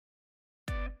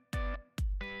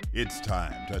It's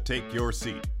time to take your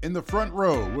seat in the front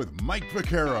row with Mike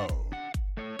Vaccaro.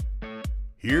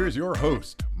 Here's your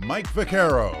host, Mike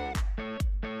Vaccaro.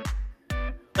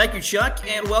 Thank you, Chuck,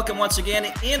 and welcome once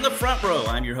again in the front row.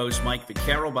 I'm your host, Mike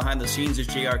Vaccaro. Behind the scenes is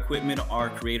J.R. Quitman, our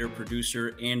creator,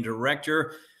 producer, and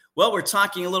director. Well, we're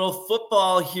talking a little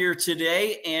football here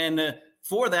today, and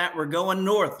for that, we're going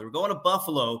north. We're going to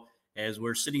Buffalo as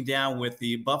we're sitting down with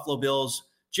the Buffalo Bills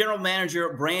general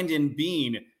manager, Brandon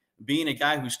Beane. Beane, a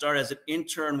guy who started as an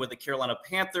intern with the Carolina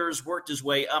Panthers, worked his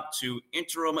way up to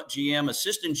interim GM,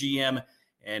 assistant GM,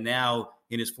 and now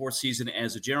in his fourth season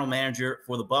as a general manager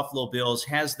for the Buffalo Bills,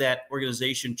 has that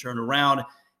organization turned around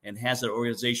and has that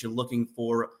organization looking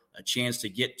for a chance to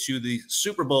get to the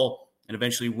Super Bowl and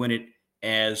eventually win it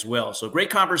as well. So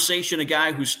great conversation, a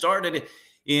guy who started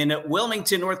in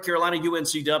Wilmington, North Carolina,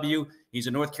 UNCW. He's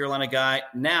a North Carolina guy,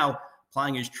 now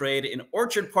applying his trade in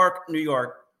Orchard Park, New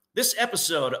York. This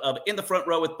episode of In the Front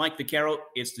Row with Mike Vaccaro,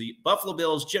 it's the Buffalo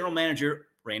Bills general manager,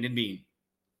 Brandon Beane.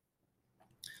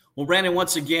 Well, Brandon,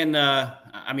 once again,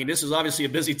 this is obviously a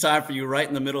busy time for you right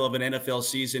in the middle of an NFL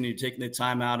season. You're taking the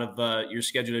time out of your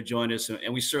schedule to join us,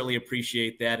 and we certainly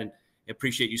appreciate that and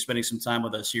appreciate you spending some time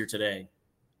with us here today.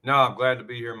 No, I'm glad to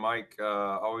be here, Mike.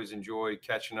 Always enjoy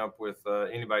catching up with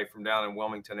anybody from down in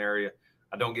Wilmington area.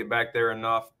 I don't get back there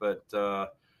enough, but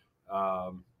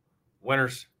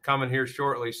winter's coming here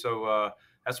shortly, so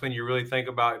that's when you really think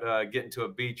about getting to a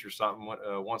beach or something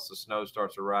once the snow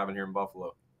starts arriving here in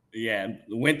Buffalo. Yeah,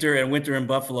 winter in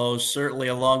Buffalo is certainly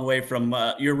a long way from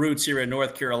your roots here in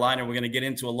North Carolina. We're going to get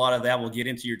into a lot of that. We'll get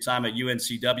into your time at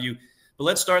UNCW. But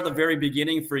let's start at the very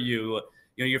beginning for you.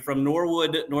 You know, you're from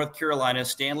Norwood, North Carolina,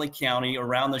 Stanley County,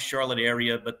 around the Charlotte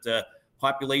area, but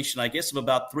population, I guess, of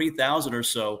about 3,000 or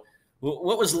so.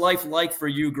 What was life like for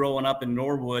you growing up in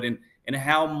Norwood, and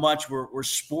how much were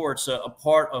sports a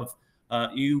part of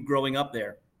you growing up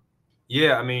there?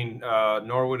 Yeah, I mean,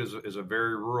 Norwood is a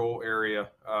very rural area,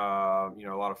 a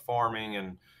lot of farming,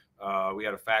 and we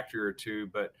had a factory or two,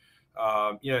 but,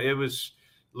 it was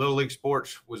Little League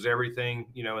sports was everything,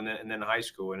 and then high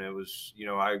school. And it was,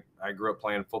 I grew up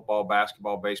playing football,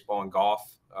 basketball, baseball, and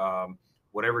golf.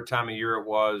 Whatever time of year it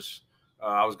was,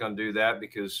 I was going to do that,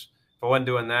 because if I wasn't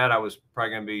doing that, I was probably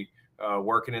going to be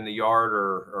working in the yard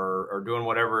or doing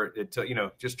whatever it took,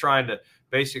 just trying to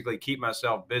basically keep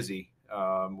myself busy.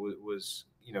 Was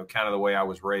kind of the way I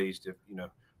was raised. If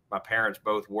my parents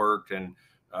both worked, and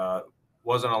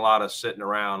wasn't a lot of sitting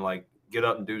around, like get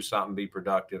up and do something, be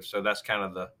productive. So that's kind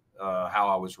of the how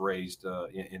I was raised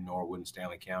in Norwood and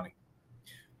Stanley County.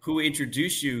 Who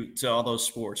introduced you to all those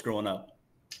sports growing up?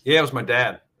 Yeah, it was my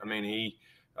dad. I mean, he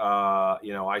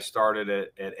I started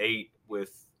at 8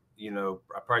 with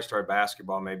I probably started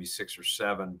basketball maybe 6 or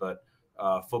 7, but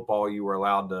football you were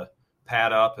allowed to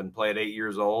pad up and play at 8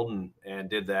 years old, and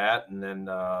did that. And then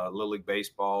Little League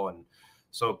baseball. And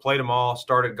so played them all.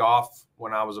 Started golf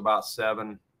when I was about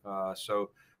 7. So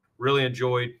really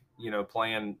enjoyed,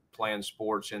 playing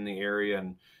sports in the area,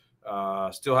 and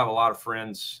still have a lot of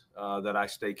friends that I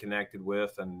stay connected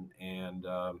with, and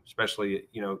especially,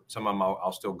 some of them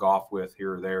I'll still golf with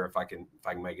here or there if I can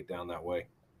make it down that way.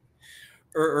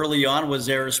 Early on, was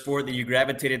there a sport that you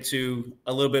gravitated to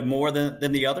a little bit more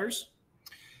than the others?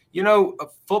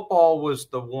 Football was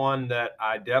the one that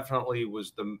I definitely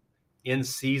was in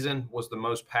season was the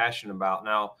most passionate about.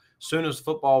 Now, as soon as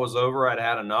football was over, I'd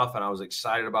had enough, and I was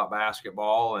excited about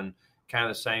basketball, and kind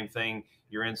of the same thing.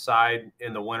 You're inside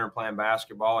in the winter playing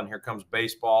basketball, and here comes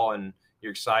baseball, and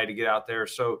you're excited to get out there.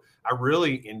 So I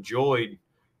really enjoyed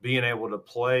being able to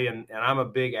play, and I'm a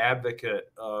big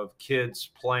advocate of kids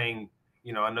playing.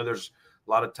 I know there's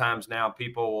a lot of times now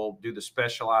people will do the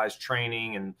specialized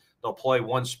training, and they'll play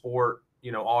one sport,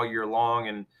 all year long.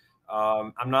 And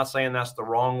I'm not saying that's the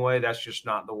wrong way. That's just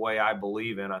not the way I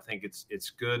believe in. I think it's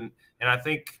good. And I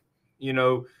think,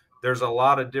 there's a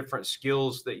lot of different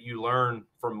skills that you learn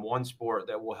from one sport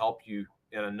that will help you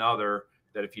in another,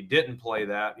 that if you didn't play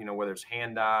that, whether it's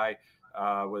hand-eye,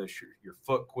 whether it's your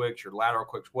foot quicks, your lateral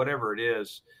quicks, whatever it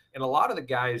is. And a lot of the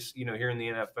guys, here in the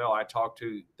NFL I talked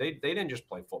to, they didn't just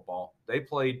play football. They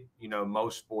played,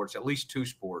 most sports, at least 2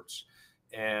 sports.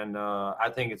 And I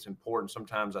think it's important.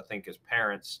 Sometimes I think as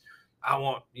parents, I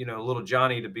want, little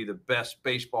Johnny to be the best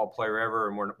baseball player ever,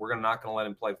 and we're not going to let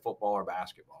him play football or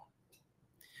basketball.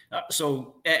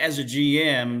 So as a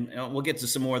GM, we'll get to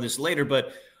some more of this later,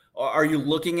 but are you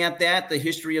looking at the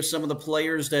history of some of the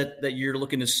players that you're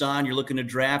looking to sign, you're looking to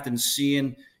draft, and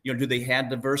seeing, do they have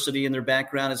diversity in their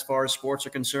background as far as sports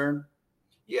are concerned?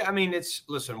 Yeah, I mean,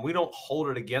 listen, we don't hold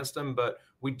it against them, but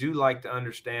we do like to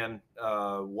understand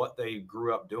what they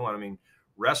grew up doing. I mean,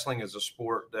 wrestling is a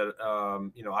sport that,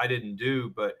 I didn't do,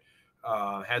 but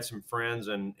had some friends,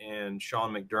 and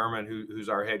Sean McDermott, who's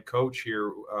our head coach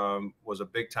here, was a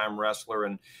big time wrestler.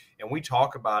 And we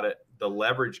talk about it, the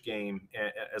leverage game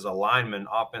as a lineman,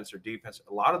 offense or defense.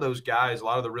 A lot of those guys, a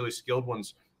lot of the really skilled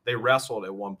ones, they wrestled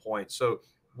at one point. So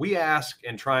we ask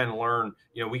and try and learn.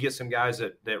 We get some guys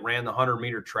that ran the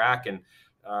 100-meter track, and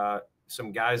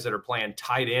some guys that are playing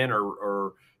tight end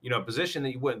or a position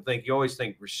that you wouldn't think. You always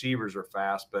think receivers are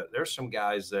fast, but there's some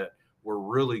guys that were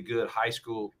really good high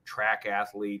school track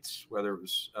athletes, whether it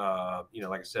was,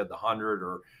 like I said, the 100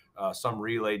 or some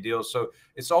relay deals. So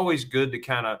it's always good to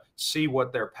kind of see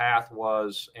what their path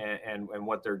was and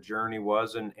what their journey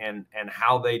was and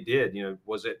how they did.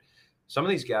 Was it some of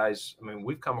these guys? I mean,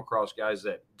 we've come across guys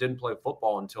that didn't play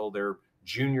football until their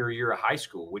junior year of high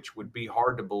school, which would be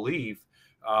hard to believe.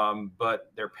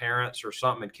 But their parents or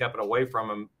something had kept it away from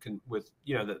them with,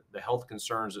 the health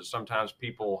concerns that sometimes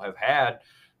people have had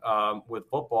with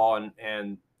football,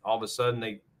 and all of a sudden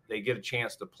they get a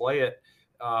chance to play it.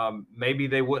 Maybe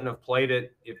they wouldn't have played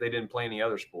it if they didn't play any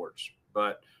other sports,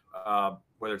 but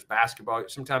whether it's basketball,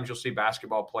 sometimes you'll see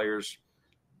basketball players,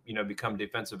 become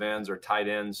defensive ends or tight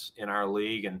ends in our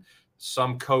league. And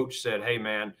some coach said, "Hey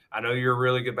man, I know you're a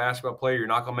really good basketball player. You're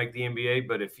not going to make the NBA,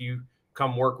 but if you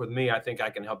come work with me, I think I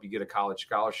can help you get a college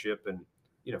scholarship." And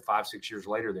 5-6 years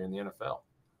later, they're in the NFL.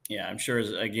 Yeah, I'm sure,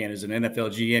 as an NFL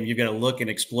GM, you've got to look and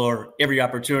explore every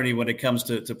opportunity when it comes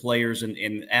to players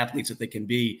and athletes that they can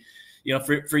be.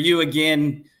 For you,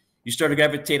 again, you started to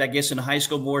gravitate, I guess, in high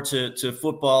school more to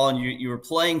football, and you were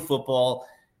playing football,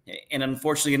 and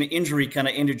unfortunately an injury kind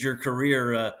of ended your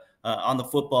career on the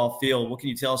football field. What can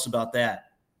you tell us about that?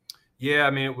 Yeah,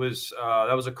 I mean, it was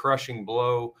that was a crushing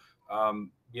blow.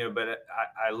 But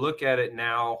I look at it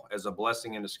now as a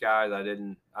blessing in disguise. I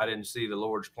didn't see the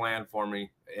Lord's plan for me.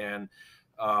 And,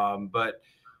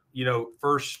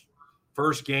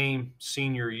 first game,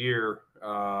 senior year,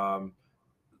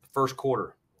 first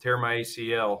quarter, tear my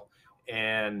ACL,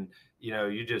 and,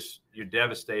 you're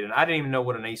devastated. And I didn't even know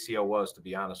what an ACL was, to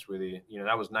be honest with you.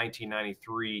 That was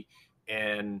 1993,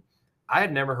 and I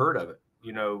had never heard of it.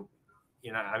 I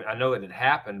know it had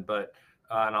happened, but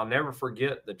and I'll never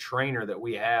forget the trainer that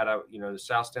we had. The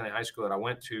South Stanley High School that I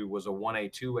went to was a 1A,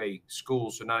 2A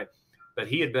school. But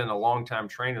he had been a longtime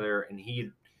trainer there, and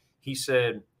he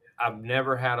said, "I've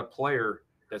never had a player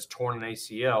that's torn an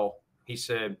ACL." He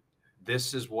said,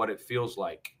 "This is what it feels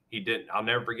like." I'll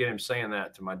never forget him saying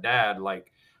that to my dad.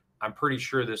 Like, "I'm pretty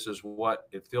sure this is what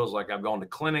it feels like. I've gone to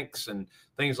clinics and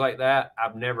things like that.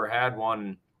 I've never had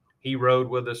one." He rode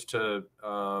with us to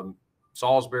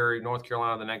Salisbury, North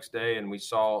Carolina the next day, and we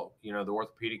saw, the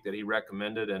orthopedic that he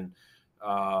recommended, and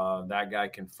that guy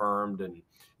confirmed. And,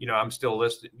 I'm still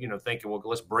thinking, well,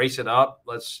 let's brace it up.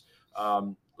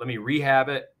 Let me rehab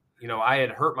it. I had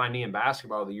hurt my knee in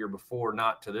basketball the year before,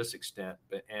 not to this extent,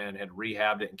 and had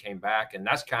rehabbed it and came back. And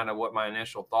that's kind of what my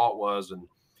initial thought was. And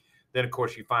then, of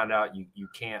course, you find out you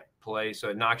can't play. So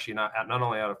it knocks you not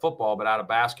only out of football, but out of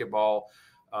basketball.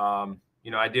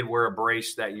 I did wear a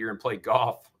brace that year and play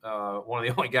golf. One of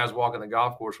the only guys walking the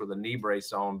golf course with a knee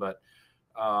brace on. But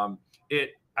I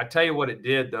tell you what it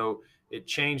did, though. It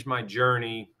changed my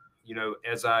journey.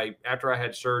 After I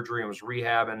had surgery and was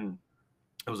rehabbing,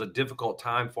 it was a difficult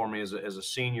time for me as a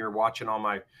senior, watching all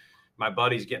my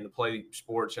buddies getting to play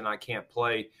sports and I can't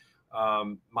play.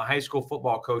 My high school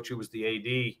football coach, who was the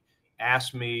AD,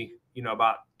 asked me,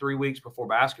 about 3 weeks before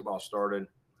basketball started.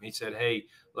 He said, "Hey,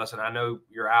 listen, I know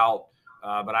you're out,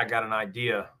 but I got an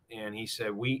idea." And he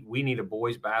said, we need a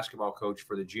boys basketball coach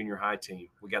for the junior high team.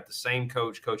 We got the same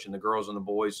coach coaching the girls and the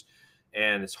boys,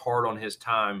 and it's hard on his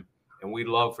time, and we'd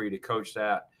love for you to coach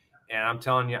that. And I'm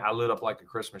telling you, I lit up like a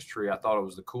Christmas tree. I thought it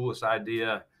was the coolest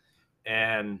idea.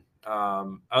 And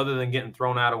other than getting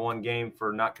thrown out of one game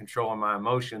for not controlling my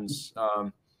emotions,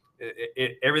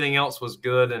 everything else was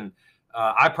good. And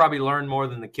I probably learned more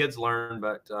than the kids learned,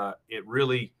 but it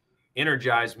really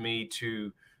energized me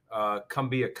to come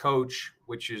be a coach,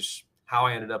 which is how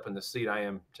I ended up in the seat I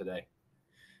am today.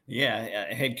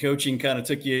 Yeah, head coaching kind of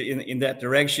took you in that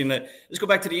direction. Let's go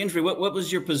back to the injury. What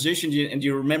was your position, and do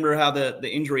you remember how the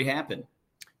injury happened?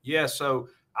 Yeah, so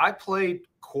I played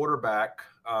quarterback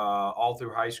all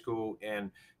through high school,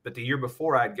 but the year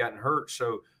before I had gotten hurt,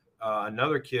 so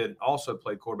another kid also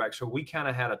played quarterback. So we kind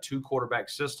of had a 2-quarterback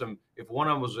system. If one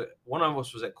of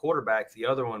us was at quarterback, the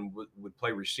other one would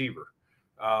play receiver,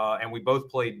 and we both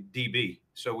played DB.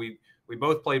 So we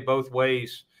both played both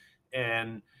ways,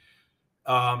 and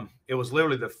it was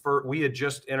literally the first. We had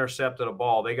just intercepted a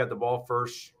ball. They got the ball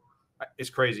first.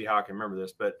 It's crazy how I can remember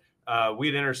this, but we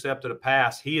had intercepted a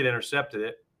pass. He had intercepted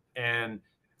it, and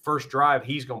first drive,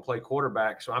 he's going to play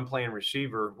quarterback. So I'm playing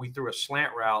receiver. We threw a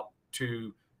slant route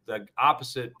to the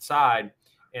opposite side.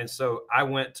 And so I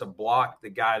went to block the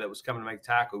guy that was coming to make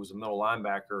tackle. It was a middle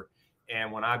linebacker.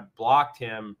 And when I blocked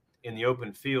him in the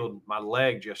open field, my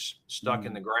leg just stuck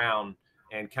in the ground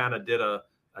and kind of did a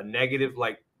negative,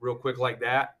 like real quick like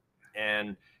that.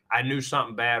 And I knew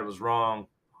something bad was wrong.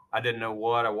 I didn't know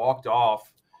what. I walked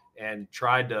off and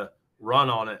tried to run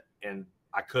on it, and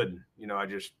I couldn't.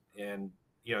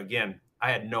 Again,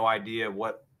 I had no idea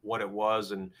what it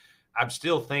was. And I'm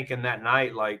still thinking that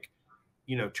night, like,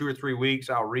 2 or 3 weeks,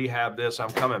 I'll rehab this.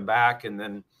 I'm coming back. And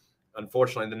then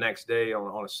unfortunately the next day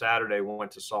on a Saturday, we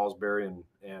went to Salisbury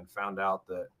and found out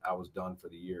that I was done for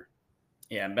the year.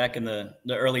 Yeah. And back in the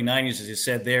early 90s, as you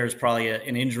said, there's probably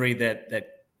an injury that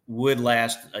would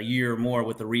last a year or more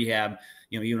with the rehab,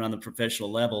 even on the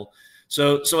professional level.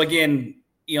 So again,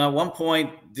 at one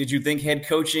point, did you think head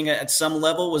coaching at some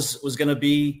level was going to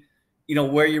be,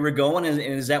 where you were going? And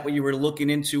is that what you were looking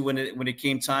into when it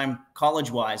came time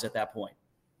college-wise at that point?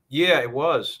 Yeah, it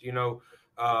was.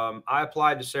 I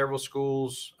applied to several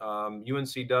schools.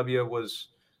 UNCW was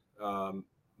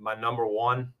my number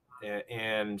one.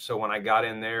 And so when I got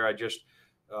in there, I just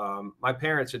my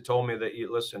parents had told me that,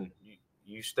 listen,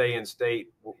 you stay in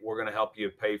state, we're going to help you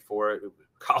pay for it.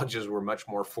 Colleges were much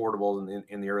more affordable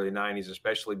in the early 90s,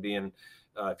 especially being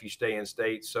if you stay in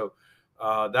state. So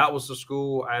that was the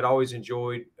school. I had always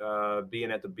enjoyed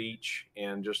being at the beach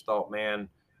and just thought, man,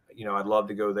 I'd love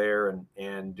to go there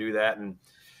and do that. And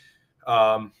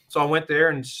so I went there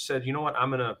and said, you know what, I'm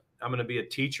going to be a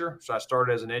teacher. So I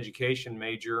started as an education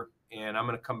major, and I'm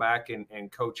going to come back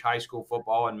and coach high school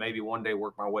football and maybe one day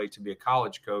work my way to be a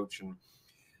college coach. And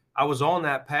I was on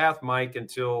that path, Mike,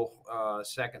 until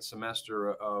second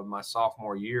semester of my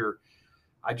sophomore year.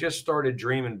 I just started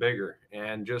dreaming bigger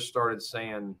and just started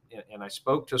saying, and I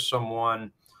spoke to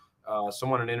someone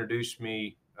had introduced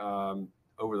me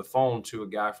over the phone to a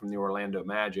guy from the Orlando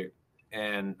Magic.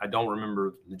 And I don't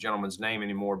remember the gentleman's name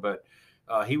anymore, but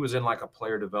he was in like a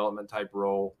player development type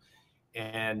role.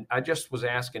 And I just was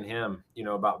asking him,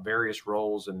 about various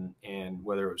roles and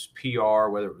whether it was PR,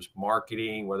 whether it was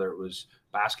marketing, whether it was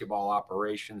basketball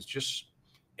operations,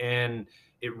 and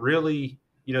it really,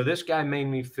 this guy made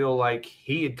me feel like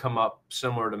he had come up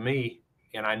similar to me,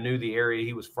 and I knew the area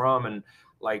he was from, and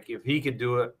like, if he could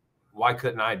do it, why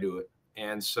couldn't I do it?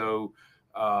 And so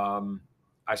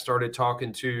I started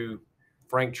talking to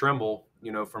Frank Trimble,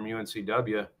 from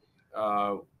UNCW,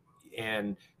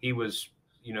 and he was,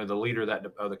 the leader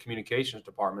of the communications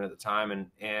department at the time.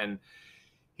 And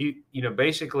he,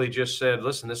 basically just said,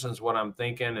 listen, this is what I'm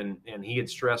thinking. And he had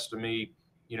stressed to me,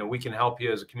 we can help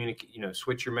you as a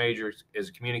switch your major as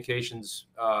a communications,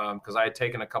 because I had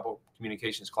taken a couple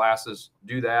communications classes,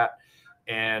 do that.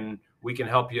 And we can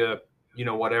help you,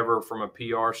 whatever from a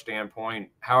PR standpoint,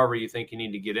 however you think you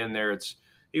need to get in there.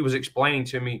 He was explaining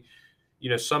to me,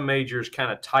 some majors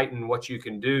kind of tighten what you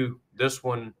can do. This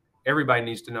one, everybody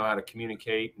needs to know how to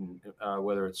communicate, and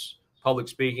whether it's public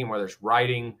speaking, whether it's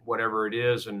writing, whatever it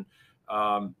is. And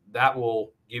that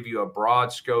will give you a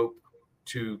broad scope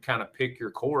to kind of pick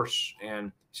your course.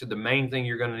 And he said the main thing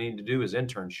you're going to need to do is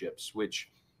internships,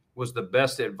 which was the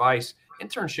best advice.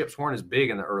 Internships weren't as big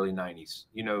in the early 90s.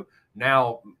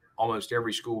 Now almost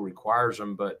every school requires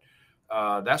them, but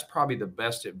that's probably the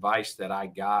best advice that I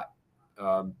got.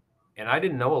 And I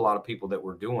didn't know a lot of people that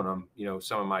were doing them,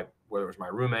 some of my, whether it was my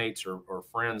roommates or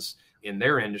friends in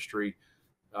their industry.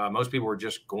 Most people were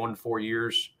just going 4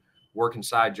 years, working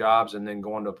side jobs, and then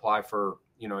going to apply for,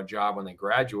 a job when they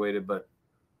graduated. But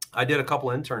I did a couple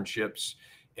internships,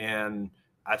 and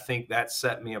I think that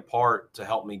set me apart to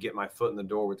help me get my foot in the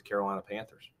door with the Carolina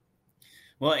Panthers.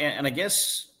 Well, and I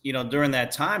guess, during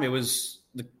that time, it was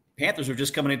the Panthers were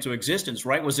just coming into existence,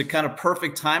 right? Was it kind of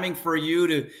perfect timing for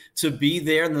you to be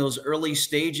there in those early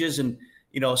stages and,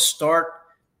 start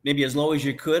maybe as low as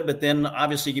you could, but then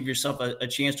obviously give yourself a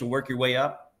chance to work your way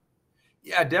up?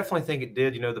 Yeah, I definitely think it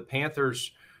did. The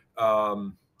Panthers,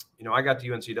 I got to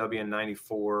UNCW in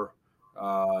 94.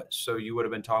 So you would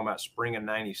have been talking about spring of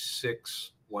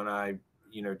 96 when I,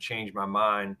 changed my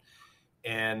mind.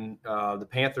 And the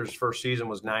Panthers' first season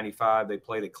was 95. They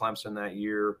played at Clemson that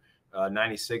year.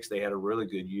 96, they had a really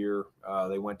good year.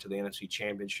 They went to the NFC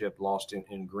Championship, lost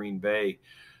in Green Bay.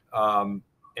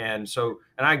 And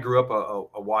I grew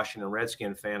up a Washington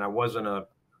Redskin fan. I wasn't a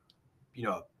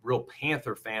real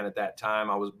Panther fan at that time.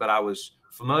 But I was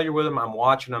familiar with them. I'm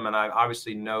watching them, and I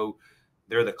obviously know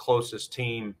they're the closest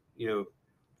team,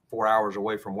 4 hours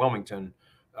away from Wilmington,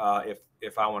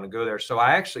 if I want to go there. So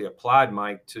I actually applied,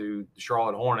 Mike, to the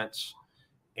Charlotte Hornets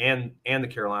and the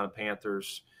Carolina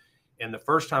Panthers. And the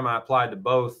first time I applied to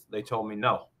both, they told me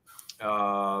no.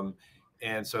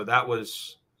 And so that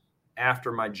was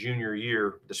after my junior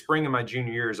year. The spring of my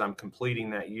junior year, as I'm completing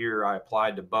that year, I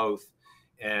applied to both,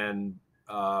 and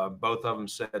both of them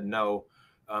said no.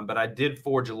 But I did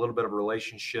forge a little bit of a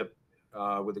relationship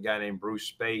with a guy named Bruce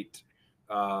Speight,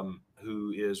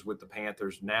 who is with the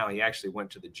Panthers now. He actually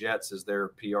went to the Jets as their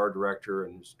PR director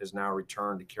and is now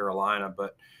returned to Carolina.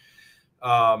 But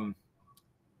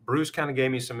Bruce kind of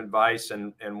gave me some advice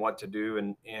and what to do.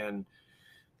 And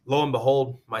lo and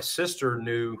behold, my sister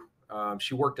knew,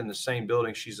 she worked in the same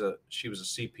building. She was a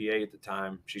CPA at the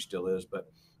time. She still is,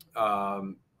 but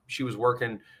she was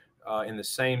working in the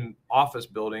same office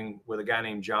building with a guy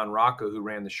named John Rocco, who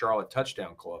ran the Charlotte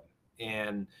Touchdown Club.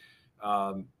 And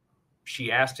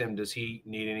she asked him, does he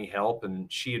need any help? And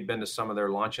she had been to some of their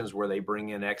luncheons where they bring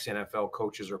in ex-NFL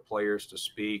coaches or players to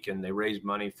speak, and they raise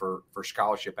money for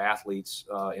scholarship athletes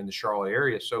in the Charlotte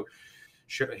area. So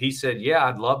he said, yeah,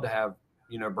 I'd love to have,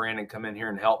 Brandon come in here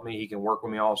and help me. He can work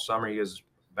with me all summer. He goes,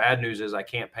 bad news is I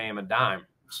can't pay him a dime.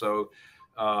 So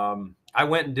I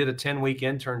went and did a 10-week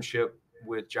internship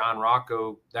with John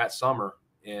Rocco that summer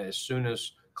as soon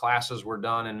as classes were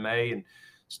done in May, and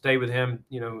stayed with him,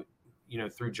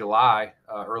 through July,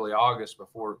 early August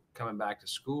before coming back to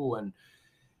school,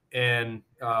 and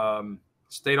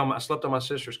slept on my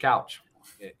sister's couch,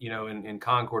 in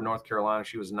Concord, North Carolina.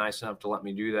 She was nice enough to let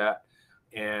me do that,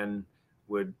 and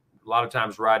would a lot of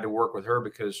times ride to work with her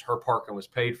because her parking was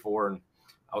paid for, and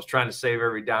I was trying to save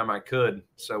every dime I could.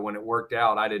 So when it worked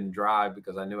out, I didn't drive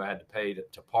because I knew I had to pay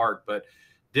to park, but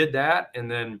did that, and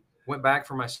then went back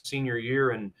for my senior year.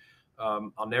 And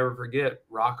I'll never forget,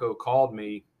 Rocco called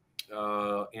me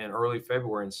in early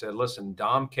February and said, listen,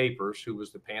 Dom Capers, who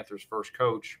was the Panthers' first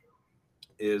coach,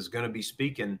 is going to be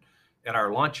speaking at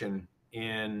our luncheon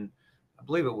in, I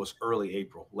believe it was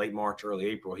late March, early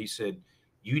April. He said,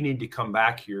 you need to come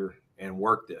back here and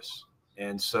work this.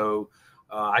 And so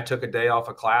I took a day off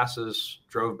of classes,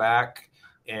 drove back,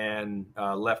 and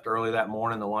left early that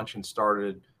morning. The luncheon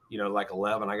started, like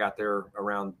 11. I got there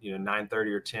around, 9:30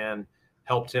 or 10,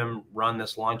 helped him run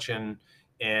this luncheon.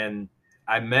 And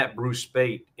I met Bruce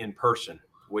Speight in person,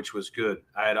 which was good.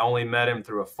 I had only met him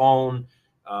through a phone,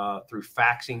 through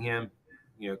faxing him.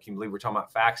 Can you believe we're talking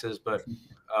about faxes? But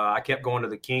I kept going to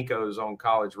the Kinko's on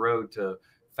College Road to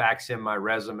fax him my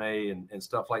resume and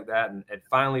stuff like that. And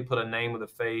finally put a name with a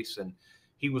face, and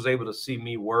he was able to see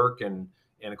me work. And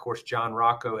of course, John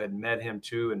Rocco had met him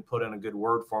too and put in a good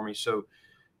word for me. So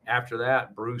after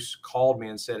that, Bruce called me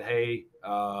and said, hey,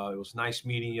 it was nice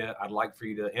meeting you. I'd like for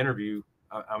you to interview.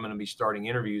 I'm going to be starting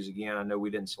interviews again. I know we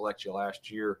didn't select you last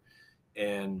year.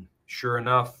 And sure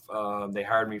enough, they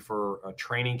hired me for a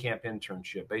training camp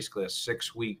internship, basically a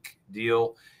 6-week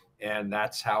deal. And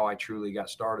that's how I truly got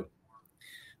started.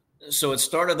 So it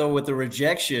started, though, with the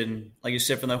rejection, like you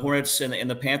said, from the Hornets and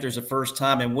the Panthers the first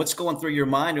time. And what's going through your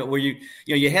mind where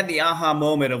you had the aha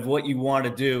moment of what you want to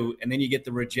do, and then you get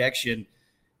the rejection?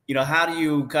 How do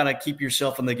you kind of keep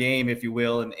yourself in the game, if you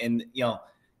will, and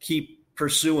keep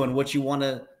pursuing what you want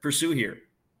to pursue here?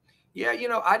 Yeah,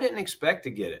 I didn't expect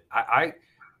to get it. I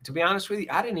to be honest with you,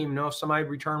 I didn't even know if somebody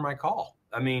returned my call.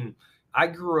 I mean, I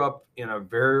grew up in a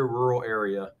very rural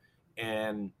area,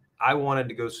 and I wanted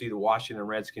to go see the Washington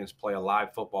Redskins play a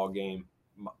live football game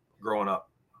growing up.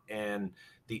 And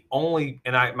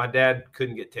my dad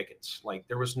couldn't get tickets. Like,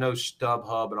 there was no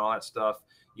StubHub and all that stuff.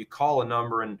 You call a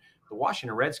number, and the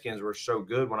Washington Redskins were so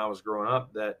good when I was growing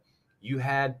up that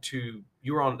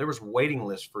there was waiting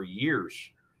lists for years,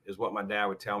 is what my dad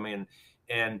would tell me.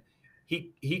 And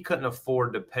he couldn't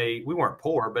afford to pay. We weren't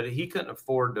poor, but he couldn't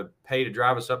afford to pay to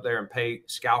drive us up there and pay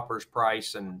scalper's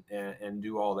price and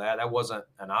do all that. That wasn't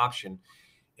an option.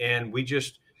 And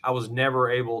I was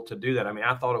never able to do that. I mean,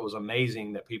 I thought it was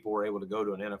amazing that people were able to go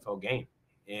to an NFL game.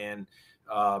 And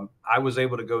I was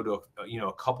able to go to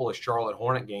a couple of Charlotte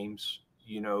Hornet games,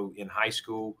 in high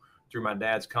school through my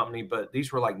dad's company, but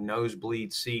these were like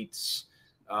nosebleed seats.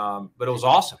 But it was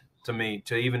awesome to me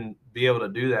to even be able to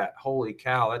do that. Holy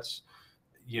cow. That's,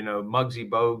 Muggsy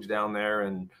Bogues down there,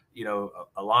 and,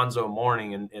 Alonzo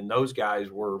Mourning, and those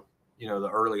guys were, the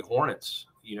early Hornets,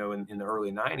 in the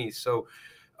early 90s. So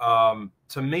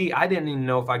to me, I didn't even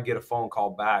know if I'd get a phone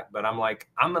call back, but I'm like,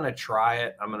 I'm going to try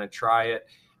it.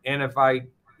 And if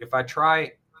I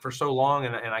try for so long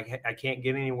and I can't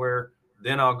get anywhere,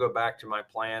 then I'll go back to my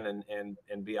plan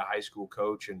and be a high school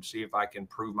coach and see if I can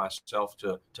prove myself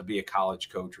to be a college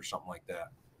coach or something like that.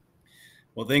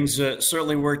 Well, things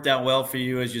certainly worked out well for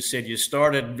you. As you said, you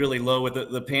started really low with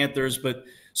the Panthers, but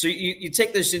so you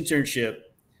take this internship.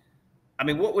 I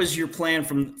mean, what was your plan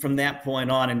from that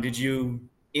point on? And did you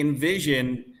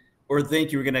envision, or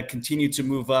think you were going to continue to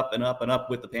move up and up and up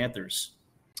with the Panthers?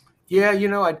 Yeah,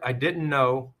 I didn't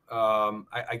know.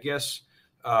 I guess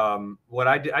what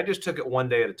I did, I just took it one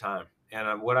day at a time.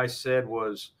 And what I said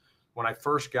was, when I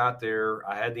first got there,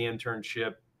 I had the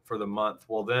internship for the month.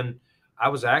 Well, then I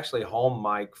was actually home,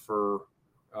 Mike, for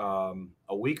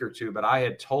a week or two, but I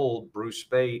had told Bruce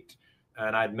Speight,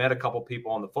 and I'd met a couple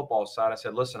people on the football side. I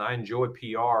said, listen, I enjoy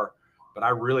PR, but I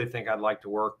really think I'd like to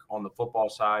work on the football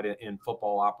side in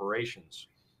football operations.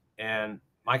 And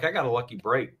Mike, I got a lucky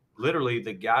break. Literally,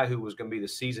 the guy who was going to be the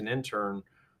season intern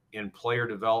in player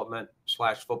development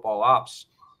 / football ops,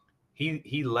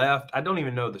 he left. I don't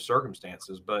even know the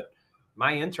circumstances, but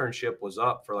my internship was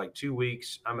up for like 2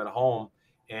 weeks. I'm at home,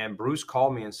 and Bruce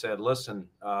called me and said, listen,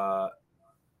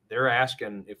 they're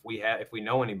asking if we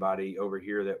know anybody over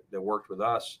here that worked with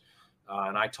us.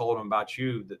 And I told them about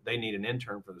you, that they need an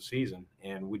intern for the season.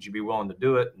 And would you be willing to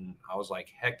do it? And I was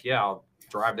like, heck yeah, I'll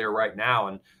drive there right now.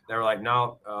 And they were like,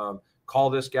 no, call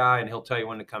this guy and he'll tell you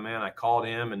when to come in. I called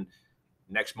him, and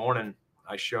next morning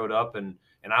I showed up and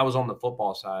I was on the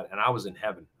football side, and I was in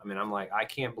heaven. I mean, I'm like, I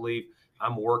can't believe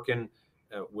I'm working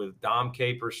with Dom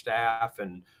Capers' staff,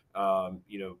 and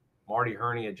Marty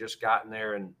Herney had just gotten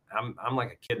there, and I'm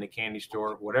like a kid in a candy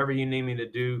store. Whatever you need me to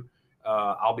do,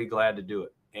 I'll be glad to do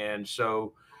it. And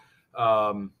so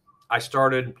I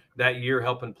started that year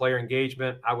helping player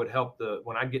engagement. I would help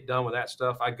when I'd get done with that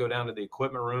stuff, I'd go down to the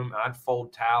equipment room, I'd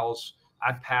fold towels,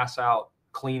 I'd pass out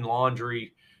clean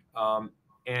laundry,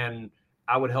 and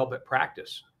I would help at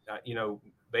practice,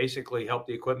 basically help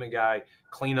the equipment guy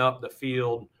clean up the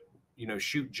field,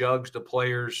 shoot jugs to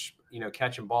players,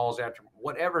 catching balls after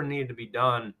whatever needed to be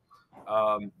done.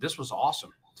 This was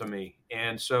awesome to me.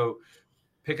 And so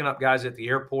picking up guys at the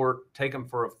airport, take them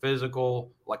for a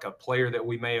physical, like a player that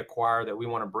we may acquire that we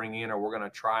want to bring in, or we're going to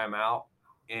try them out.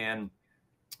 And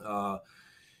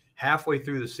halfway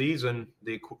through the season,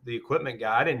 the equipment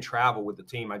guy, I didn't travel with the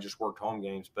team. I just worked home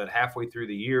games. But halfway through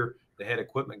the year, the head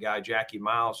equipment guy, Jackie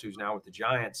Miles, who's now with the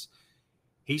Giants,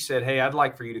 he said, hey, I'd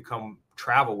like for you to come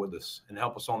travel with us and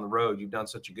help us on the road. You've done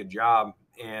such a good job.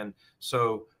 And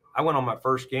so I went on my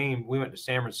first game. We went to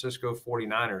San Francisco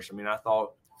 49ers. I mean,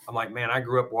 I'm like, man, I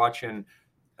grew up watching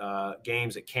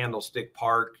games at Candlestick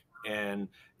Park, and,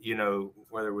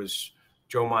 whether it was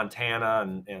Joe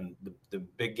Montana and the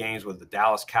big games with the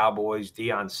Dallas Cowboys,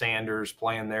 Deion Sanders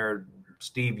playing there,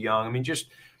 Steve Young. I mean,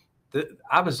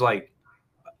 I was like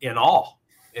in awe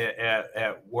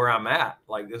at where I'm at.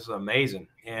 Like, this is amazing.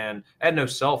 And I had no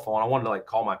cell phone. I wanted to like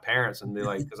call my parents and be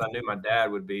like, because I knew my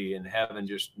dad would be in heaven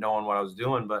just knowing what I was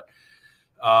doing. But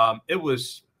it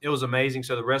was amazing.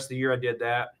 So the rest of the year I did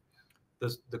that.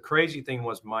 The crazy thing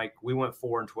was, Mike, we went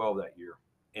 4-12 that year.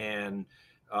 And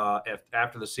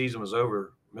after the season was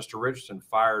over, Mr. Richardson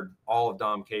fired all of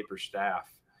Dom Capers'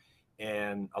 staff,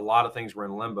 and a lot of things were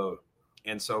in limbo.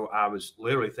 And so I was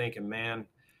literally thinking, man,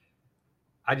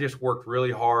 I just worked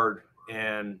really hard,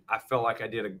 and I felt like I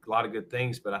did a lot of good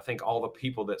things, but I think all the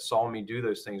people that saw me do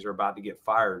those things are about to get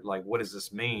fired. Like, what does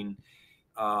this mean?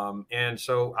 And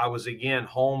so I was again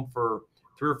home for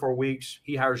 3 or 4 weeks.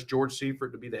 He hires George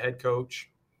Seifert to be the head coach,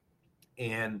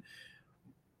 and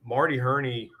Marty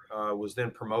Herney was then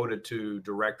promoted to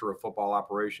director of football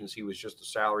operations. He was just a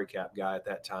salary cap guy at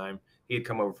that time. He had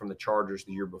come over from the Chargers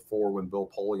the year before when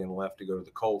Bill Polian left to go to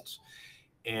the Colts.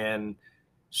 And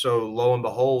so lo and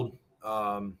behold,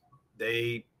 someone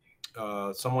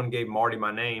gave Marty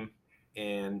my name,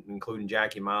 and including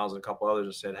Jackie Miles and a couple others,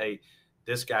 and said, hey,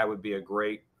 this guy would be a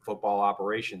great football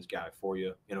operations guy for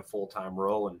you in a full-time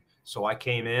role. And so I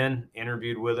came in,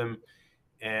 interviewed with him,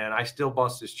 and I still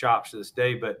bust his chops to this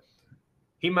day, but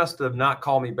he must have not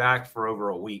called me back for over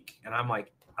a week. And I'm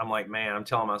like, man, I'm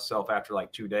telling myself after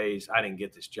like 2 days, I didn't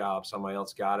get this job. Somebody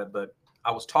else got it. But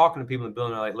I was talking to people in the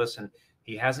building. They're like, listen,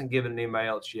 he hasn't given anybody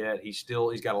else yet. He's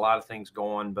got a lot of things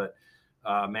going. But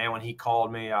man, when he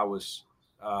called me, I was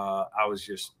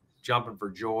just jumping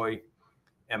for joy.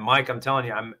 And Mike, I'm telling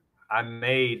you,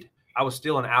 I was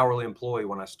still an hourly employee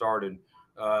when I started.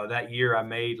 That year I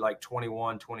made like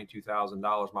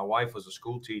 $22,000. My wife was a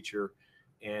school teacher,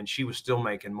 and she was still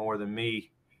making more than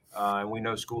me. And we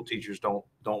know school teachers don't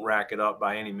rack it up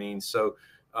by any means. So,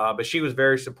 but she was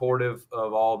very supportive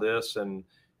of all this. And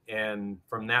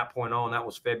from that point on, that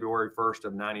was February 1st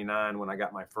of 99 when I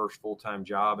got my first full-time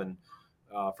job. And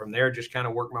from there, just kind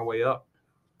of worked my way up.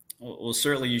 Well,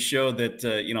 certainly you showed that,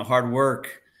 hard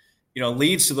work,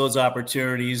 leads to those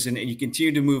opportunities, and you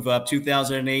continue to move up.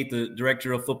 2008, the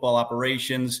director of football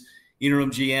operations, interim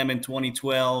GM in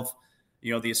 2012,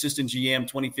 the assistant GM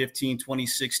 2015,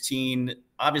 2016,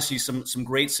 obviously some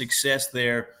great success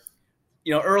there.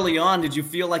 early on, did you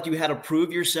feel like you had to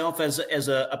prove yourself as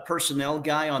a personnel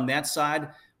guy on that side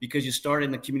because you started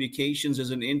in the communications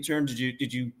as an intern?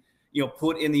 Did you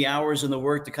put in the hours and the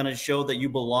work to kind of show that you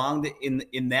belonged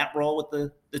in that role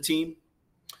with the team?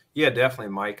 Yeah,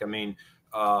 definitely, Mike. I mean,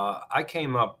 I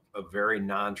came up a very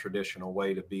non-traditional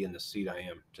way to be in the seat I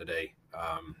am today.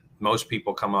 Most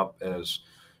people come up as,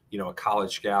 a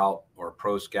college scout or a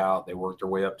pro scout. They work their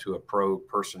way up to a pro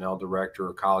personnel director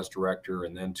or college director,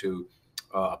 and then to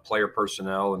player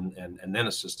personnel and then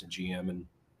assistant GM. And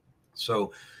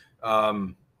so,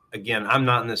 again, I'm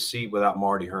not in this seat without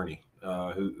Marty Herney,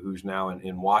 who's now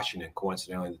in Washington,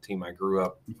 coincidentally, the team I grew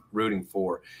up rooting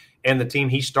for, and the team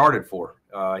he started for.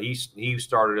 He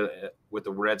started with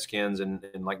the Redskins in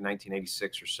like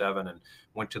 1986 or 7 and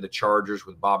went to the Chargers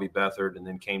with Bobby Beathard and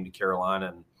then came to Carolina,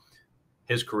 and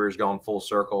his career's gone full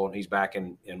circle, and he's back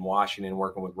in Washington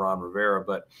working with Ron Rivera.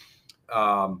 But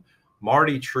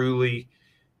Marty truly,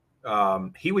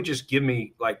 he would just give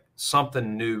me like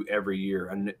something new every year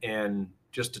and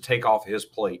just to take off his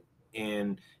plate.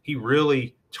 And he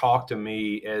really talked to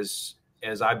me as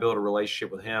I built a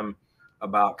relationship with him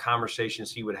about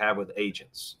conversations he would have with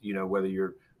agents,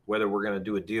 whether we're going to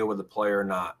do a deal with the player or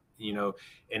not,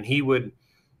 and he would,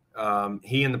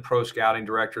 he and the pro scouting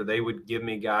director, they would give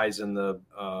me guys in the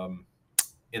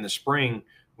spring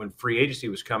when free agency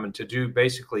was coming to do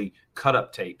basically cut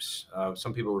up tapes.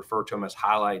 Some people refer to them as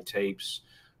highlight tapes.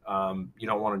 You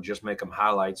don't want to just make them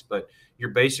highlights, but you're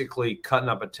basically cutting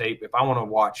up a tape. If I want to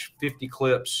watch 50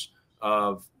 clips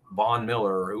of Von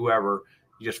Miller or whoever,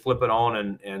 you just flip it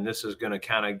on and this is going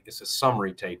to it's a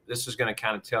summary tape. This is going to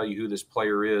kind of tell you who this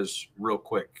player is real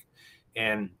quick.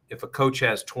 And if a coach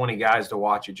has 20 guys to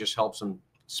watch, it just helps them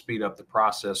speed up the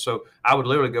process. So I would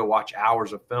literally go watch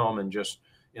hours of film and just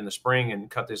in the spring and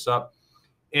cut this up.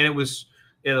 And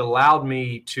it allowed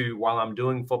me to, while I'm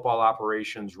doing football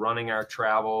operations, running our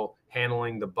travel,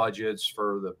 handling the budgets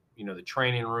for the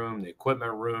training room, the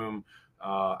equipment room,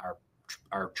 our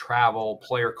travel,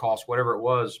 player costs, whatever it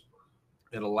was,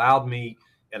 it allowed me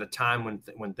at a time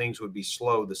when things would be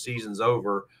slow, the season's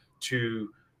over, to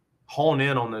hone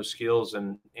in on those skills.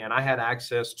 And I had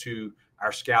access to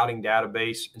our scouting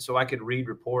database. And so I could read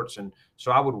reports. And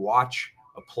so I would watch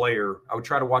a player. I would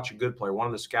try to watch a good player. One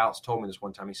of the scouts told me this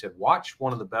one time. He said, watch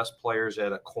one of the best players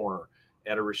at a corner,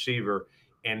 at a receiver,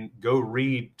 and go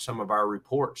read some of our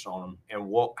reports on them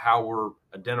and how we're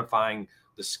identifying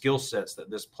the skill sets that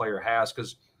this player has.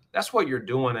 Because that's what you're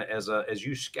doing as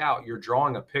you scout. You're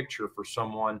drawing a picture for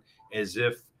someone as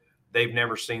if they've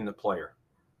never seen the player.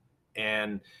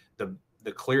 And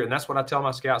the clear, and that's what I tell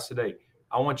my scouts today.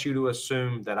 I want you to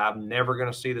assume that I'm never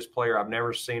going to see this player. I've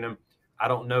never seen him. I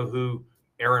don't know who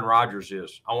Aaron Rodgers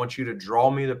is. I want you to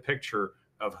draw me the picture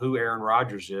of who Aaron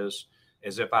Rodgers is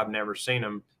as if I've never seen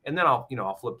him. And then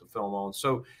I'll flip the film on.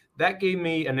 So that gave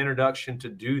me an introduction to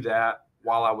do that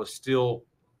while I was still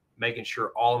making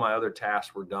sure all of my other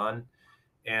tasks were done.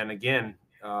 And again,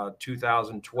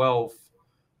 2012,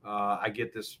 I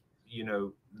get this,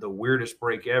 the weirdest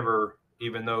break ever,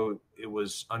 even though it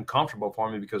was uncomfortable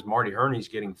for me because Marty Herney's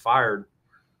getting fired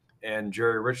and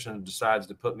Jerry Richardson decides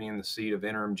to put me in the seat of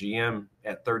interim GM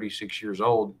at 36 years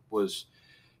old.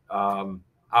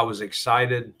 I was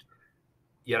excited,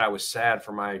 yet I was sad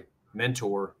for my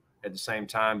mentor at the same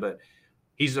time. But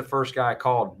he's the first guy I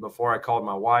called before I called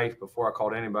my wife, before I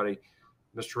called anybody.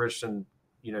 Mr. Richardson,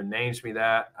 names me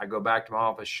that. I go back to my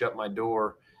office, shut my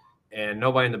door, and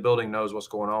nobody in the building knows what's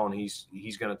going on. He's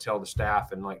going to tell the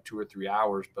staff in like 2 or 3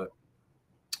 hours. But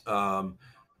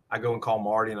I go and call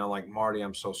Marty, and I'm like, Marty,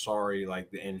 I'm so sorry.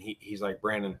 And he's like,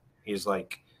 Brandon, he's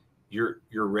like, you're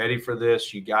ready for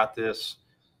this. You got this.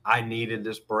 I needed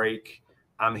this break.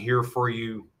 I'm here for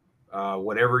you.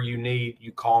 Whatever you need,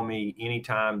 you call me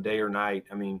anytime, day or night.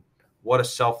 I mean, what a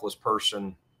selfless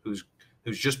person who's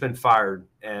just been fired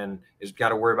and has got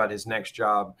to worry about his next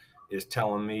job is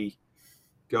telling me,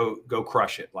 go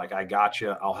crush it. Like, I got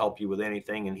you. I'll help you with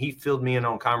anything. And he filled me in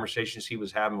on conversations he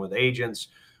was having with agents,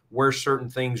 where certain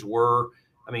things were.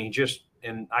 I mean,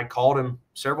 and I called him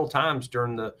several times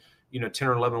during the, 10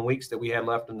 or 11 weeks that we had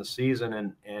left in the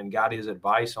season and got his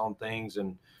advice on things.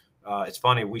 And it's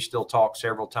funny, we still talk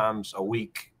several times a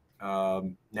week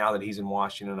now that he's in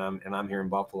Washington and I'm here in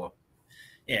Buffalo.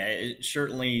 Yeah, it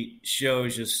certainly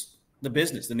shows just the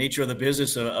business, the nature of the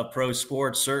business of pro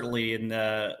sports, certainly. And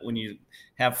when you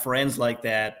have friends like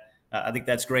that, I think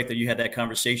that's great that you had that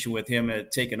conversation with him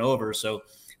taking over. So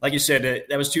like you said,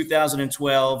 that was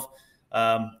 2012,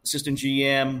 assistant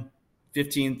GM,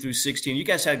 15 through 16. You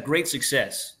guys had great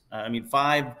success.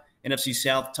 5 NFC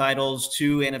South titles,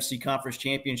 2 NFC Conference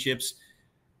championships.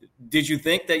 Did you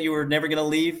think that you were never going to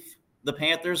leave the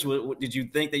Panthers? Did you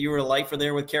think that you were a lifer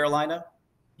there with Carolina?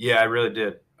 Yeah, I really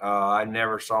did. I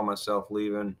never saw myself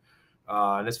leaving.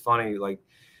 And it's funny, like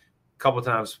a couple of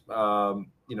times,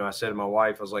 I said to my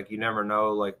wife, I was like, you never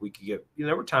know, like we could get,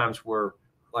 there were times where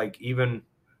like even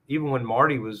when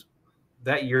Marty was,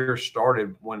 that year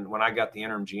started when I got the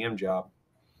interim GM job.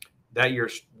 That year,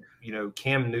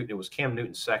 Cam Newton, it was Cam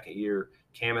Newton's second year.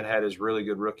 Cam had his really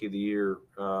good rookie of the year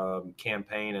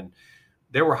campaign, and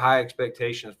there were high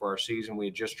expectations for our season. We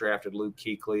had just drafted Luke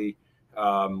Kuechly,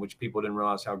 which people didn't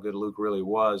realize how good Luke really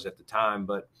was at the time.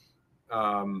 But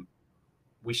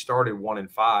we started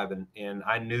 1-5, and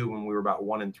I knew when we were about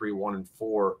 1-3,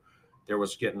 1-4, there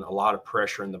was getting a lot of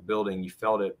pressure in the building. You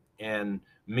felt it. And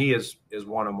me as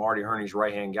one of Marty Hurney's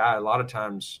right-hand guy, a lot of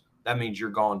times that means you're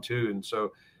gone too. And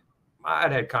so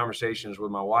I'd had conversations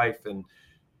with my wife, and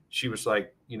she was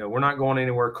like, we're not going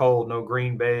anywhere cold, no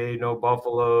Green Bay, no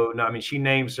Buffalo. No, I mean, she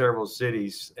named several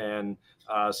cities. And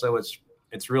so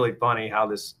it's really funny how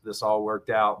this all worked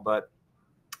out. But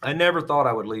I never thought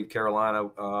I would leave Carolina,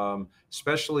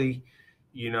 especially,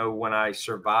 when I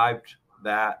survived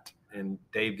that and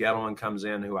Dave Gettleman comes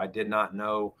in, who I did not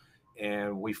know,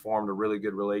 and we formed a really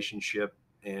good relationship.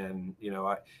 And,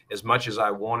 as much as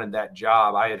I wanted that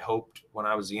job, I had hoped when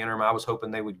I was the interim, I was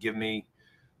hoping they would give me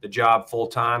the job full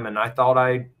time. And I thought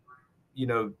I'd,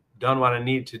 done what I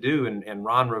needed to do. And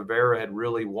Ron Rivera had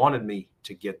really wanted me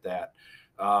to get that.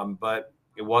 But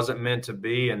it wasn't meant to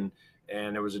be. And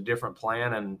it was a different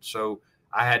plan. And so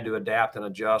I had to adapt and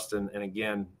adjust. And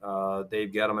again,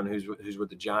 Dave Gettleman, who's with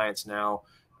the Giants now,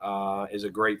 is a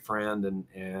great friend,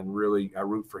 and really I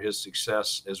root for his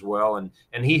success as well.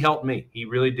 And he helped me. He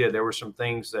really did. There were some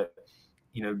things that,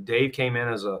 Dave came in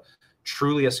as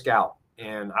truly a scout,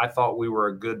 and I thought we were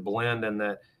a good blend, and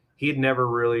that he had never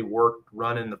really worked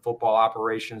running the football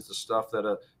operations, the stuff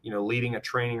that leading a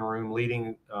training room,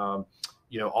 leading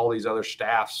all these other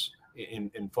staffs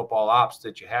in football ops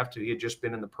that you have to. He had just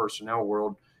been in the personnel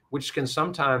world, which can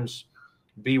sometimes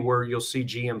be where you'll see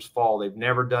GMs fall. They've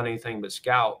never done anything but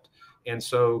scout. And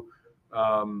so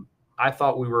I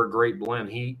thought we were a great blend.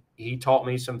 He taught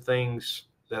me some things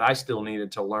that I still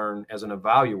needed to learn as an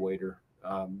evaluator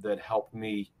that helped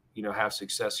me, have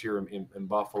success here in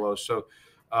Buffalo. So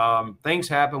things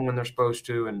happen when they're supposed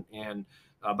to.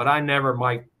 But I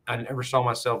never saw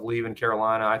myself leaving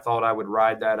Carolina. I thought I would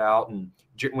ride that out. And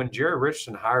when Jerry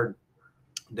Richardson hired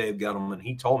Dave Gettleman,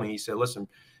 he told me, he said, listen,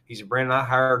 he said, Brandon, I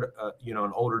hired,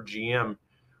 an older GM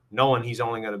knowing he's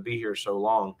only going to be here so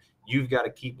long. You've got to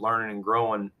keep learning and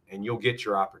growing, and you'll get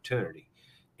your opportunity.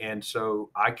 And so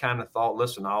I kind of thought,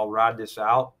 listen, I'll ride this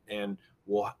out, and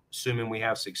assuming we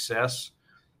have success,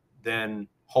 then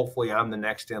hopefully I'm the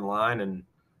next in line. And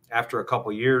after a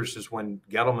couple of years is when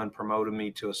Gettleman promoted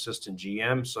me to assistant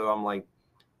GM. So I'm like,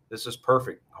 this is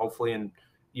perfect. Hopefully in,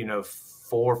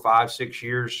 4, 5, 6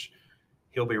 years,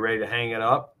 he'll be ready to hang it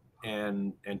up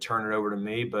and turn it over to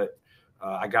me. But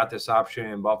I got this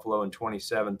opportunity in Buffalo in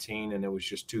 2017, and it was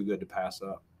just too good to pass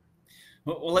up.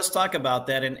 Well, let's talk about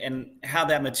that and how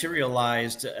that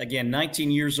materialized. Again,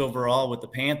 19 years overall with the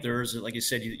Panthers. Like you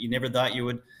said, you never thought you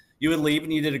would leave,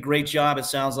 and you did a great job, it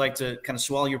sounds like, to kind of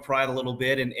swallow your pride a little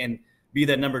bit and be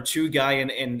that number 2 guy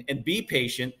and be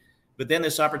patient. But then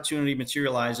this opportunity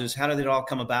materializes. How did it all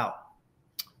come about?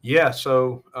 Yeah,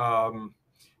 so,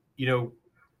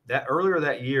 that earlier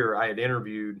that year I had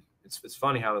interviewed. It's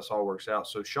funny how this all works out.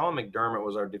 So Sean McDermott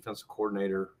was our defensive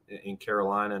coordinator in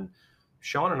Carolina, and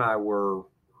Sean and I were,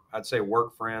 I'd say,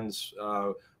 work friends.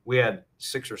 We had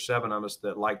 6 or 7 of us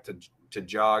that liked to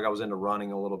jog. I was into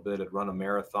running a little bit. I'd run a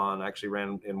marathon. I actually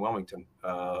ran in Wilmington,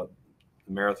 the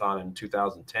marathon in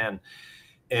 2010.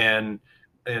 And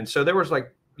so there was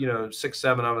 6,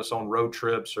 7 of us on road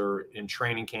trips or in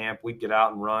training camp. We'd get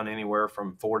out and run anywhere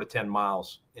from 4 to 10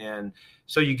 miles. And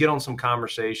so you get on some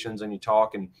conversations and you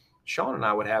talk, and Sean and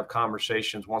I would have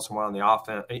conversations once in a while in the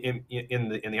offense,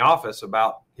 in the office,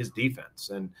 about his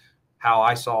defense and how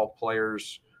I saw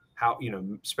players, how,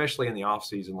 especially in the off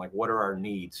season, like, what are our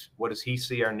needs? What does he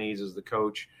see our needs as the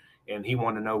coach? And he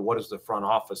wanted to know, what does the front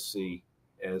office see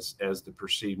as the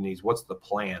perceived needs? What's the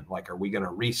plan? Like, are we going to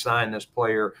re-sign this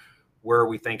player? Where are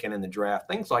we thinking in the draft?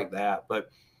 Things like that. But,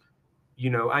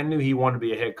 I knew he wanted to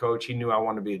be a head coach. He knew I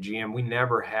wanted to be a GM. We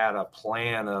never had a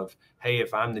plan of, hey,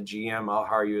 if I'm the GM, I'll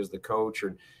hire you as the coach.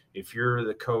 Or if you're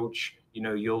the coach,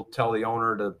 you'll tell the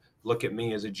owner to look at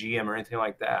me as a GM or anything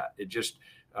like that. It just,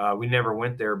 we never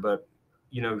went there. But,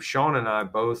 Sean and I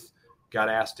both got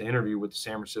asked to interview with the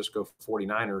San Francisco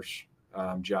 49ers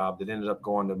job that ended up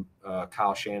going to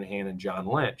Kyle Shanahan and John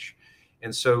Lynch.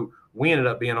 And so we ended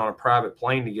up being on a private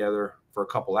plane together for a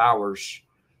couple hours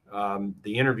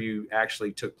The interview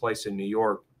actually took place in New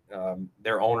York.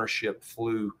 Their ownership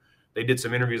they did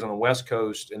some interviews on the West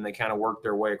Coast, and they kind of worked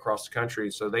their way across the country.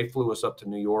 So they flew us up to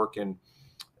New York and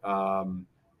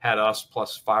had us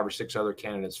plus 5 or 6 other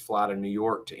candidates fly to New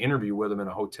York to interview with them in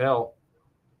a hotel.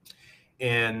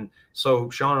 And so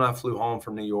Sean and I flew home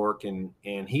from New York, and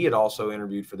he had also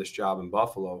interviewed for this job in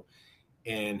Buffalo.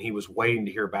 And he was waiting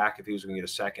to hear back if he was going to get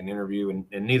a second interview. And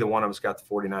neither one of us got the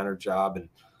 49er job. And,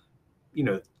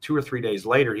 2 or 3 days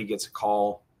later, he gets a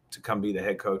call to come be the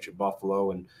head coach at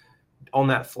Buffalo. And on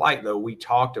that flight, though, we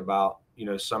talked about,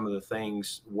 some of the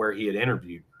things where he had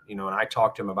interviewed, and I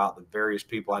talked to him about the various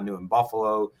people I knew in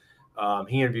Buffalo.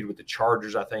 He interviewed with the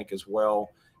Chargers, I think, as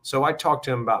well. So I talked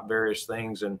to him about various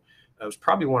things. And it was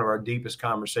probably one of our deepest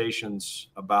conversations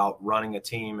about running a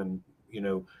team and,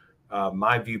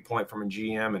 my viewpoint from a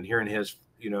GM and hearing his,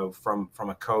 from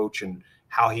a coach and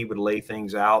how he would lay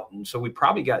things out. And so we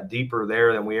probably got deeper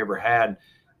there than we ever had.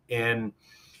 And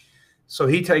so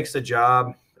he takes the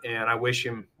job, and I wish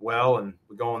him well. And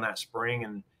we go on that spring,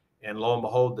 and lo and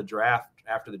behold,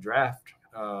 after the draft,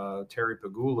 Terry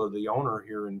Pegula, the owner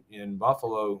here in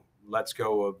Buffalo, lets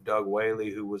go of Doug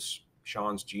Whaley, who was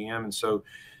Sean's GM. And so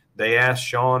they asked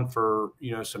Sean for,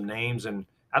 some names, and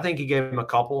I think he gave him a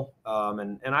couple.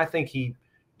 And I think he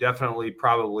definitely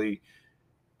probably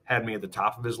had me at the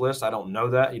top of his list. I don't know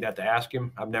that. You'd have to ask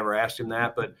him. I've never asked him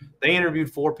that. But they interviewed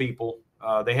 4 people.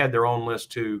 They had their own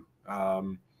list too.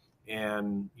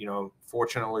 And,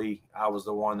 fortunately, I was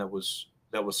the one that was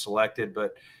selected.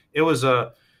 But it was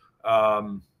an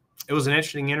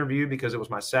interesting interview because it was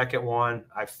my second one.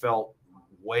 I felt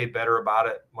way better about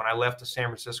it. When I left the San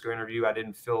Francisco interview, I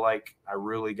didn't feel like I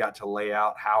really got to lay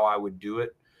out how I would do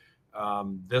it.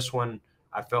 This one,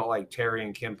 I felt like Terry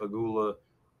and Ken Pegula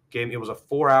it was a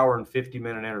 4-hour and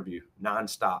 50-minute interview,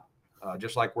 nonstop.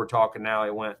 Just like we're talking now,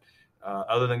 it went,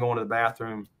 other than going to the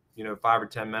bathroom, 5 or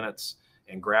 10 minutes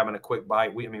and grabbing a quick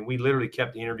bite. We literally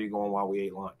kept the interview going while we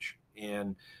ate lunch.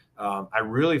 And I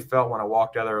really felt when I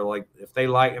walked out there, like if they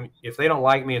don't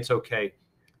like me, it's okay.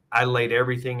 I laid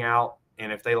everything out.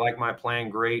 And if they like my plan,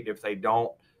 great. If they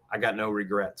don't, I got no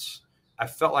regrets. I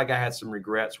felt like I had some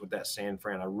regrets with that San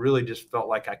Fran. I really just felt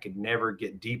like I could never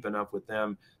get deep enough with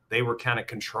them. They were kind of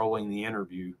controlling the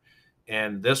interview.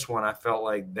 And this one, I felt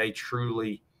like they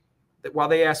truly, while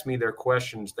they asked me their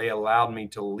questions, they allowed me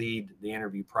to lead the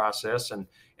interview process. And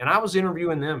I was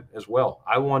interviewing them as well.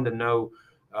 I wanted to know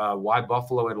why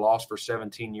Buffalo had lost for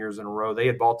 17 years in a row. They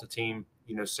had bought the team,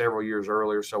 several years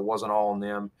earlier, so it wasn't all on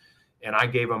them. And I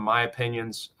gave them my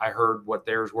opinions. I heard what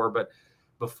theirs were. But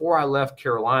before I left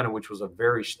Carolina, which was a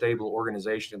very stable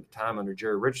organization at the time under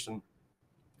Jerry Richardson,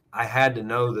 I had to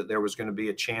know that there was going to be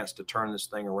a chance to turn this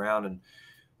thing around. And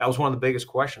that was one of the biggest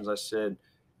questions. I said,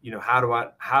 how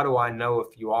do I know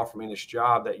if you offer me this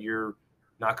job that you're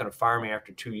not going to fire me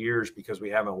after 2 years because we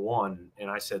haven't won? And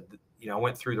I said, I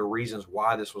went through the reasons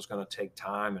why this was going to take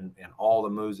time and all the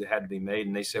moves that had to be made.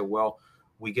 And they said, well,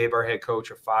 we gave our head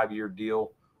coach a 5-year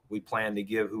deal. We plan to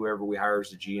give whoever we hire as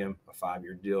the GM a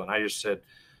 5-year deal. And I just said,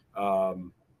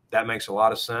 that makes a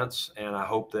lot of sense. And I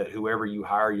hope that whoever you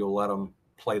hire, you'll let them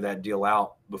play that deal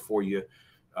out before you,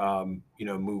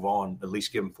 move on, at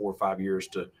least give them 4 or 5 years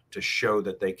to show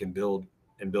that they can build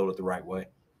it the right way.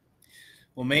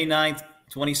 Well, May 9th,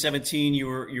 2017, you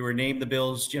were named the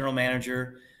Bills general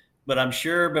manager, but I'm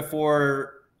sure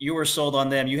before you were sold on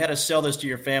them, you had to sell this to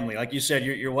your family. Like you said,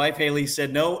 your wife, Haley,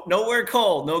 said, no, nowhere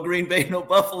cold, no Green Bay, no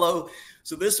Buffalo.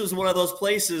 So this was one of those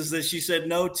places that she said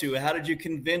no to. How did you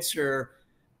convince her,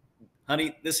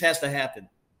 honey, this has to happen?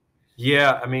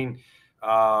 Yeah,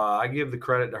 I give the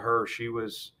credit to her.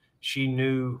 She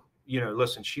knew,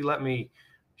 listen, she let me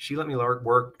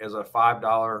work as a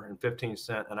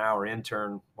 $5.15 an hour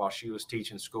intern while she was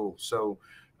teaching school. So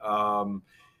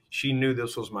she knew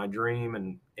this was my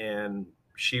dream. And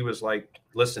she was like,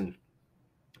 listen,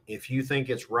 if you think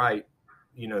it's right,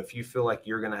 if you feel like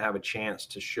you're going to have a chance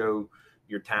to show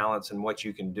your talents and what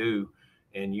you can do,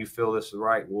 and you feel this is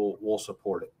right, we'll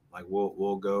support it. Like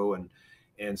we'll go.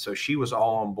 And so she was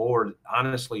all on board.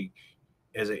 Honestly,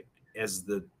 it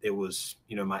was,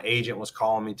 my agent was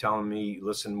calling me, telling me,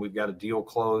 listen, we've got a deal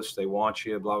close. They want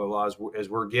you, blah, blah, blah. As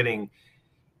we're getting,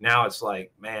 now it's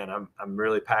like, man, I'm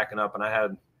really packing up. And I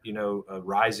had, a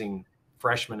rising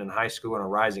freshman in high school and a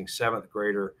rising 7th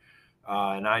grader.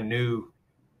 And I knew,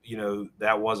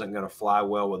 that wasn't going to fly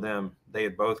well with them. They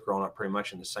had both grown up pretty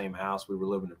much in the same house. We were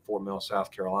living in Fort Mill,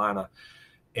 South Carolina.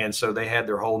 And so they had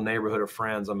their whole neighborhood of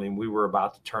friends. We were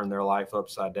about to turn their life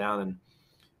upside down. And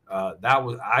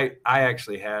I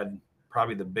actually had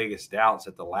probably the biggest doubts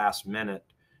at the last minute,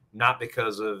 not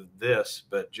because of this,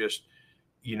 but just,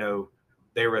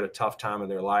 they were at a tough time of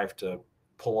their life to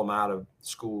pull them out of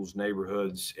schools,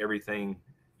 neighborhoods, everything,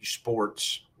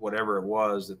 sports, whatever it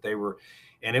was that they were.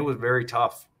 And it was very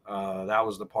tough. That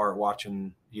was the part,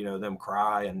 watching, them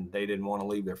cry, and they didn't want to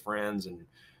leave their friends. And,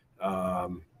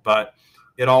 but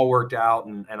it all worked out.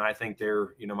 And I think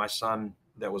my son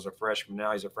that was a freshman,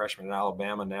 now he's a freshman at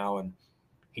Alabama now. And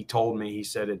he told me, he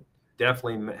said it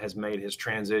definitely has made his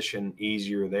transition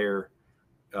easier there,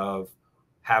 of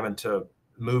having to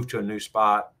move to a new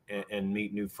spot and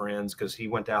meet new friends, because he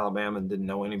went to Alabama and didn't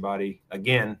know anybody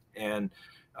again. And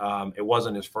it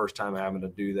wasn't his first time having to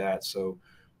do that. So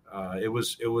it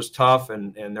was tough.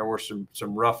 And there were some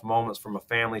rough moments from a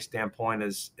family standpoint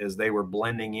as they were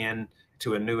blending in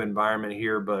to a new environment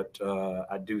here. But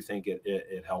I do think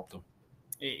it helped them.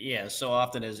 Yeah, so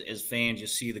often as fans, you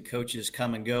see the coaches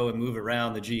come and go and move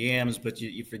around, the GMs, but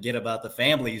you forget about the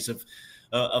families of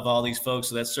all these folks.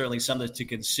 So that's certainly something to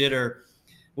consider.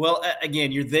 Well,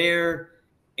 again, you're there,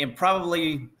 and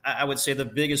probably I would say the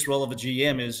biggest role of a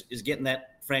GM is getting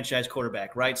that franchise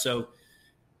quarterback, right? So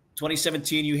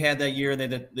 2017, you had that year, and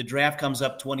then the draft comes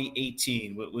up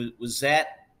 2018. Was that,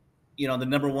 the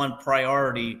number one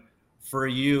priority for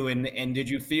you? And did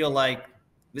you feel like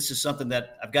this is something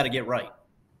that I've got to get right?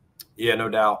 Yeah, no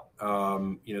doubt.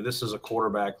 This is a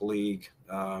quarterback league.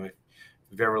 If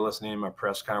you've ever listened to my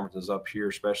press conferences up here,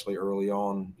 especially early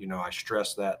on, I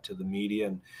stress that to the media,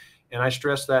 and I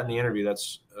stress that in the interview.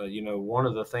 That's, one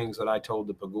of the things that I told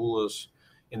the Pegulas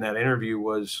in that interview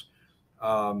was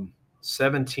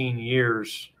 17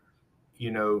 years,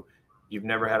 you've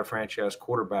never had a franchise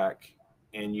quarterback,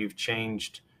 and you've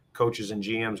changed coaches and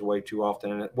GMs way too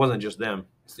often. And it wasn't just them.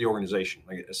 It's the organization.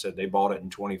 Like I said, they bought it in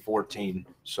 2014,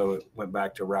 so it went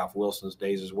back to Ralph Wilson's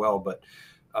days as well. But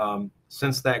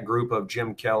since that group of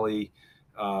Jim Kelly,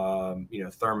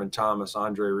 Thurman Thomas,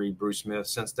 Andre Reed, Bruce Smith,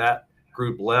 since that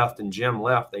group left and Jim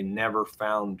left, they never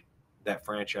found that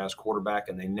franchise quarterback,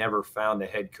 and they never found a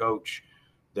head coach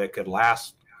that could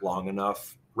last long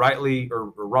enough, rightly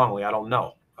or wrongly, I don't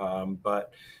know.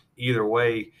 But either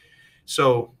way,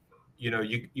 so, you're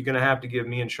going to have to give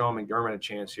me and Sean McDermott a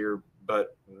chance here.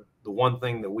 But the one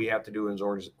thing that we have to do as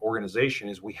an organization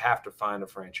is we have to find a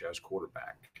franchise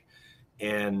quarterback.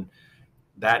 And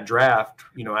that draft,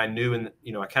 I knew, and,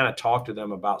 I kind of talked to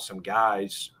them about some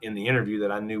guys in the interview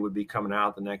that I knew would be coming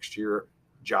out the next year.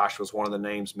 Josh was one of the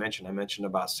names mentioned. I mentioned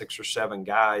about 6 or 7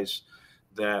 guys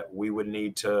that we would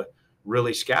need to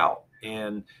really scout.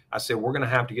 And I said, we're going to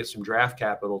have to get some draft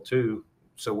capital too.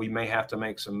 So we may have to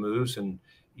make some moves. And,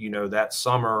 that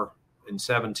summer in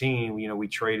 17, we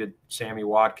traded Sammy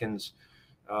Watkins.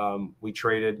 We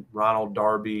traded Ronald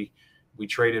Darby. We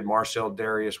traded Marcel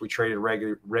Darius. We traded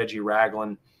Reggie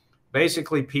Ragland.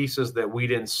 Basically pieces that we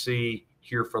didn't see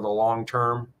here for the long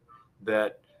term,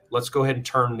 that let's go ahead and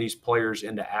turn these players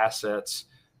into assets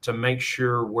to make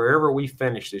sure wherever we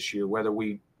finish this year, whether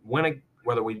we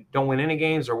don't win any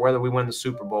games or whether we win the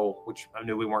Super Bowl, which I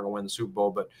knew we weren't going to win the Super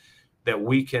Bowl, but that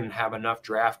we can have enough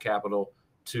draft capital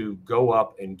to go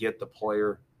up and get the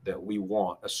player that we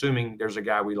want, assuming there's a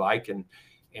guy we like. And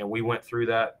we went through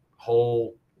that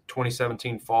whole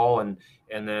 2017 fall. And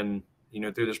then,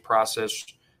 through this process,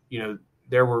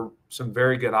 there were some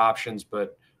very good options,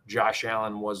 but Josh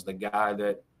Allen was the guy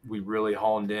that we really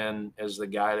honed in as the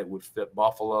guy that would fit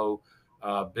Buffalo.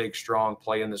 Big, strong,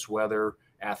 play in this weather,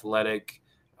 athletic,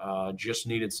 just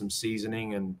needed some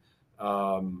seasoning. And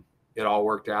it all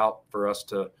worked out for us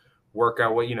to work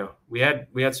our way. We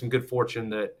had some good fortune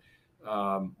that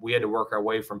we had to work our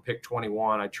way from pick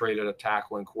 21. I traded a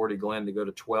tackle in Cordy Glenn to go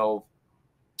to 12.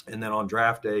 And then on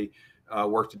draft day,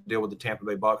 worked a deal with the Tampa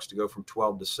Bay Bucks to go from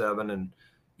 12 to 7. And,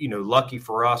 lucky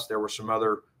for us, there were some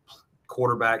other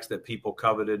quarterbacks that people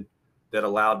coveted that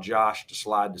allowed Josh to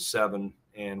slide to 7,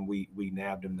 and we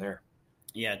nabbed him there.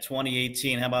 Yeah,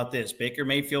 2018. How about this? Baker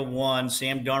Mayfield 1,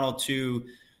 Sam Darnold 2,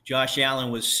 Josh Allen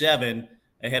was 7,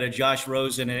 ahead of Josh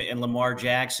Rosen and Lamar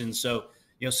Jackson. So,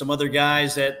 some other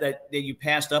guys that you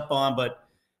passed up on, but,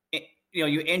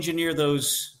 you engineer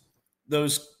those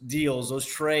deals, those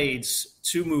trades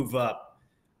to move up.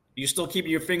 You're still keeping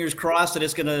your fingers crossed that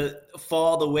it's going to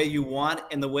fall the way you want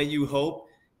and the way you hope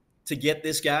to get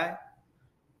this guy?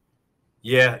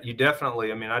 Yeah, you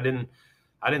definitely. I mean, I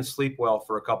didn't sleep well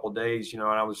for a couple of days, and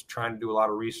I was trying to do a lot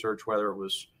of research, whether it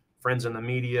was friends in the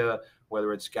media,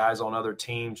 whether it's guys on other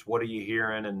teams, what are you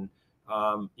hearing? And,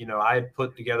 I had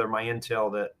put together my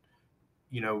intel that,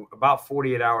 about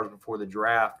 48 hours before the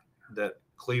draft, that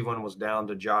Cleveland was down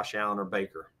to Josh Allen or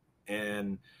Baker,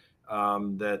 and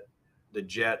that the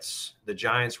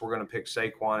Giants were going to pick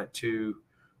Saquon at 2.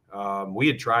 We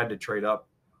had tried to trade up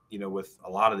with a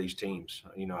lot of these teams.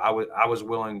 I was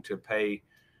willing to pay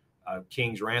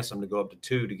King's ransom to go up to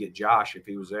 2 to get Josh if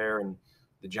he was there, and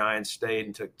the Giants stayed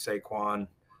and took Saquon.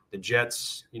 The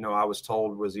Jets, I was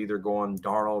told was either going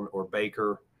Darnold or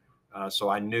Baker, so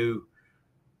I knew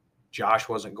Josh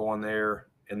wasn't going there.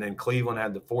 And then Cleveland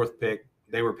had the 4th pick.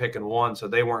 They were picking 1, so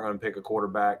they weren't going to pick a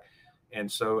quarterback.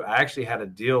 And so I actually had a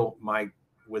deal, Mike,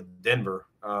 with Denver.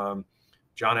 John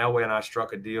Elway and I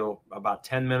struck a deal about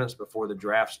 10 minutes before the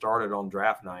draft started on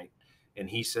draft night. And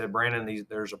he said, Brandon,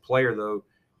 there's a player, though,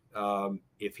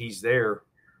 if he's there,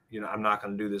 I'm not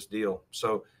going to do this deal.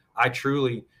 So I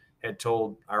truly had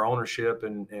told our ownership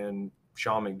and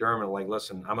Sean McDermott, like,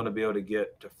 listen, I'm going to be able to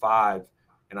get to 5,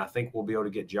 and I think we'll be able to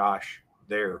get Josh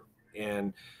there.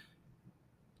 And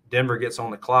Denver gets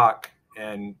on the clock,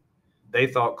 and they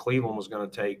thought Cleveland was going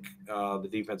to take the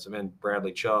defensive end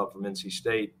Bradley Chubb from NC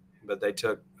State, but they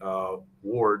took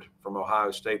Ward from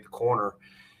Ohio State, the corner.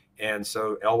 And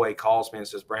so Elway calls me and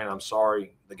says, Brandon, I'm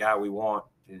sorry, the guy we want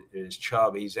is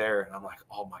Chubb. He's there. And I'm like,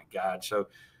 oh, my God. So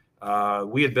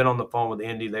we had been on the phone with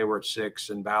Indy. They were at 6,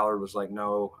 and Ballard was like,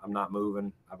 no, I'm not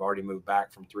moving. I've already moved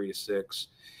back from 3 to 6.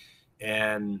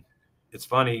 And it's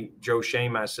funny, Joe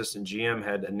Shane, my assistant GM,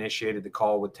 had initiated the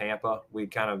call with Tampa. We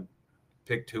kind of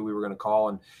picked who we were going to call,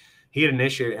 and he had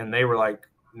initiated, and they were like,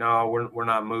 no, we're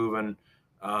not moving.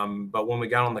 But when we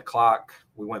got on the clock,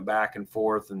 we went back and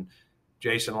forth, and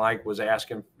Jason Licht was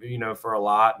asking, for a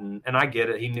lot. And I get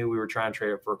it. He knew we were trying to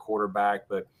trade it for a quarterback,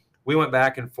 but we went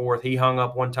back and forth. He hung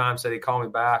up one time, said he'd call me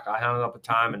back. I hung up a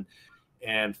time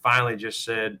and finally just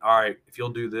said, all right, if you'll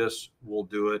do this, we'll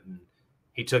do it. And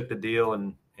he took the deal,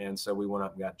 and so we went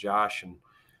up and got Josh, and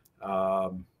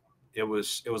it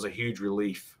was a huge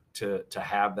relief to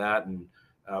have that. And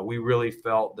we really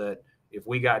felt that if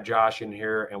we got Josh in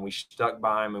here and we stuck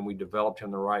by him and we developed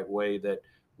him the right way, that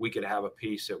we could have a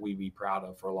piece that we'd be proud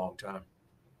of for a long time.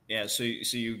 Yeah, so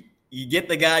you get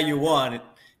the guy you want. It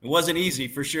wasn't easy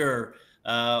for sure,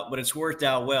 but it's worked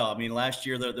out well. I mean, last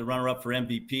year the runner-up for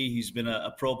MVP, he's been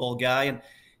a Pro Bowl guy, and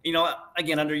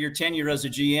again, under your tenure as a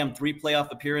GM, 3 playoff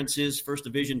appearances, first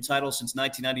division title since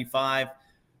 1995.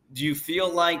 Do you feel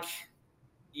like,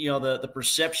 the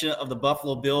perception of the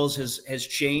Buffalo Bills has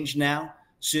changed now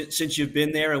since you've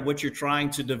been there, and what you're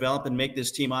trying to develop and make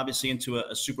this team obviously into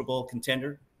a Super Bowl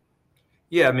contender?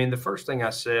 Yeah, I mean, the first thing I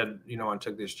said, I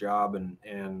took this job,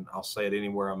 and I'll say it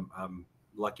anywhere I'm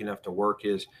lucky enough to work,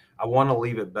 is I want to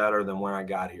leave it better than when I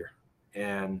got here.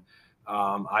 And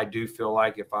I do feel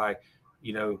like if I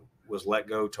was let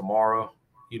go tomorrow,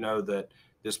 that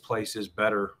this place is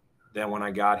better than when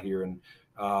I got here. And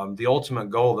the ultimate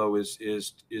goal, though,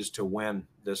 is to win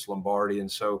this Lombardi.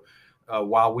 And so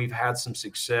while we've had some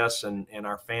success and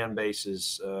our fan base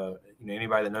is,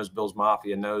 anybody that knows Bills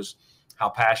Mafia knows how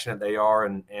passionate they are.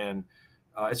 And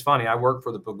it's funny, I work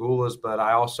for the Pagulas, but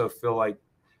I also feel like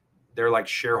they're like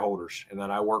shareholders, and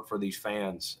that I work for these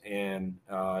fans. And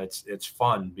it's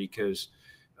fun because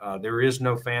there is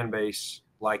no fan base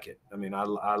like it. I mean, I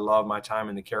love my time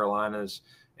in the Carolinas,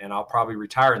 and I'll probably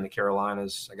retire in the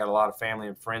Carolinas. I got a lot of family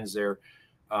and friends there.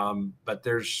 But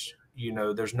there's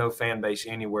no fan base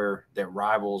anywhere that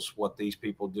rivals what these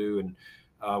people do. And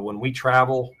when we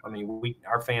travel, I mean,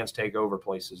 our fans take over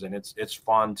places, and it's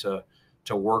fun to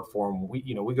work for them.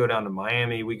 We go down to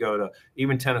Miami, we go to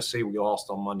even Tennessee. We lost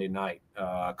on Monday night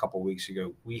a couple of weeks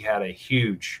ago. We had a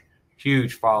huge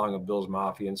following of Bills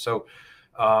Mafia. And so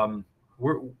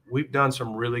we've done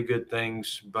some really good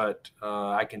things, but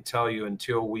I can tell you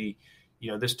until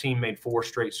this team made 4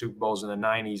 straight Super Bowls in the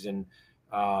 90s. And,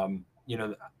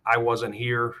 I wasn't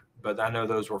here, but I know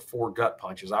those were 4 gut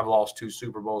punches. I've lost 2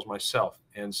 Super Bowls myself.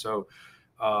 And so,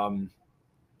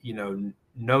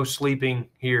 no sleeping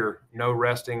here, no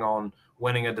resting on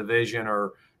winning a division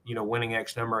or, winning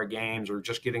X number of games or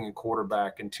just getting a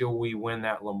quarterback. Until we win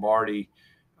that Lombardi,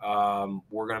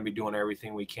 we're going to be doing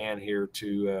everything we can here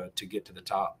to get to the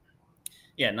top.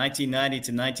 Yeah, 1990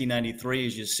 to 1993,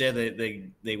 as you said,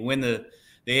 they win the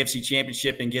AFC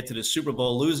Championship and get to the Super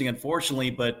Bowl, losing, unfortunately.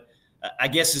 But I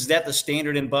guess, is that the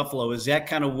standard in Buffalo? Is that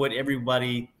kind of what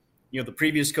everybody, the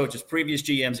previous coaches, previous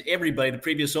GMs, everybody, the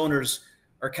previous owners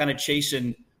are kind of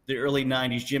chasing the early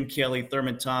 90s, Jim Kelly,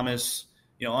 Thurman Thomas,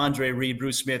 Andre Reed,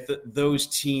 Bruce Smith, those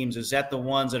teams? Is that the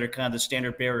ones that are kind of the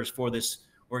standard bearers for this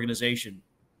organization?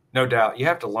 No doubt. You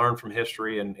have to learn from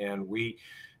history, and we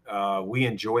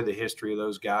enjoy the history of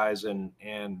those guys. And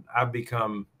I've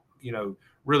become,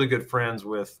 really good friends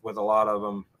with a lot of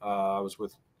them. I was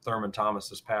with Thurman Thomas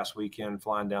this past weekend,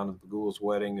 flying down to the Pagulas'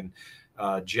 wedding,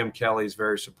 and Jim Kelly's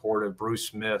very supportive. Bruce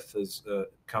Smith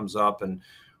comes up and,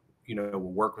 we'll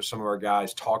work with some of our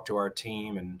guys, talk to our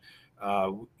team. And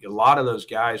a lot of those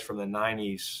guys from the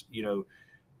 90s,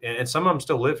 and some of them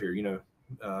still live here.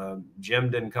 Jim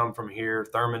didn't come from here.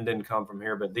 Thurman didn't come from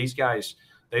here. But these guys,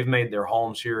 they've made their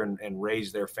homes here and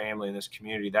raised their family in this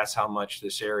community. That's how much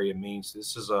this area means.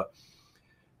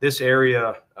 This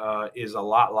area is a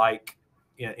lot like,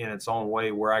 in its own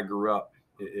way, where I grew up.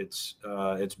 It's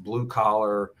blue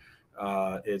collar.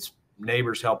 It's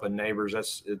neighbors helping neighbors.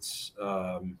 That's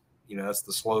the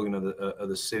slogan of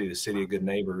the city of good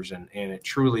neighbors, and it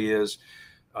truly is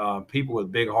people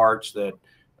with big hearts that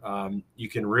you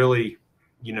can really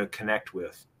connect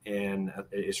with, and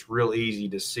it's real easy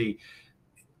to see.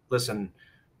 Listen,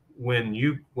 when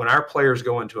our players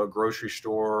go into a grocery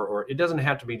store, or it doesn't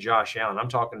have to be Josh Allen. I'm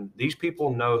talking, these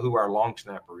people know who our long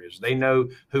snapper is. They know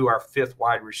who our fifth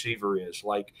wide receiver is.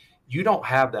 Like, you don't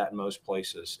have that in most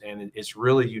places, and it's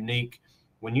really unique.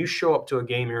 When you show up to a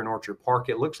game here in Orchard Park,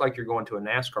 it looks like you're going to a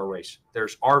NASCAR race.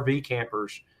 There's RV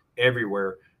campers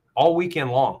everywhere all weekend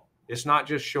long. It's not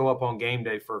just show up on game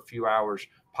day for a few hours,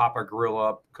 pop a grill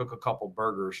up, cook a couple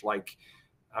burgers. Like,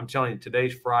 I'm telling you,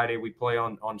 today's Friday. We play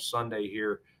on Sunday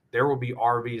here. There will be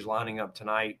RVs lining up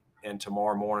tonight and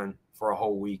tomorrow morning for a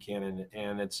whole weekend,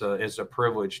 and it's a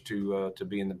privilege to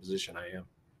be in the position I am.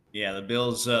 Yeah, the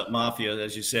Bills Mafia,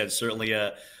 as you said, certainly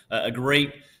a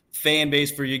great fan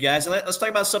base for you guys. And let's talk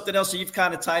about something else that you've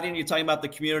kind of tied in. You're talking about the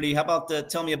community. How about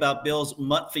tell me about Bills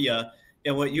Mafia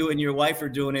and what you and your wife are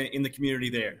doing in the community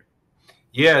there?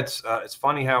 Yeah, it's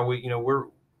funny how we're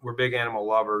big animal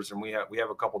lovers, and we have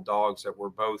a couple dogs that were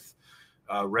both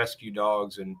rescue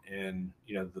dogs, and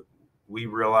we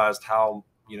realized how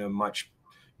much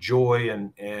joy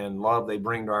and love they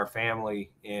bring to our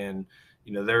family, and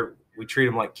we treat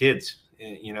them like kids,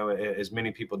 as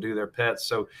many people do their pets.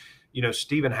 So,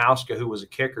 Stephen Hauska, who was a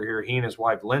kicker here, he and his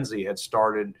wife Lindsay had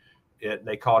started it.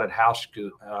 They called it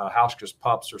Hauska's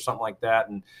Pups or something like that,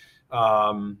 and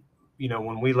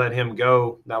when we let him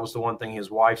go, that was the one thing his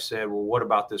wife said, well, what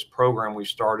about this program we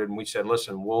started? And we said,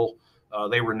 listen,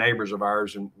 they were neighbors of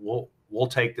ours, and we'll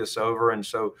take this over. And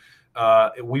so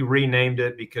we renamed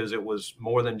it because it was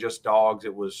more than just dogs.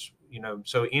 It was,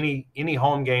 so any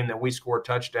home game that we score a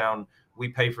touchdown, we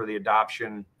pay for the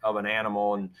adoption of an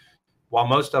animal. And while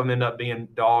most of them end up being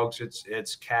dogs,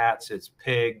 it's cats, it's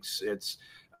pigs, it's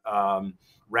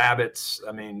rabbits.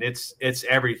 I mean, it's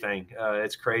everything.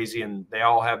 It's crazy, and they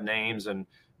all have names, and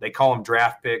they call them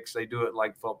draft picks. They do it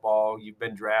like football. You've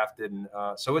been drafted, and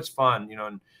so it's fun,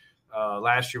 And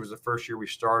last year was the first year we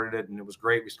started it, and it was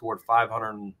great. We scored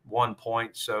 501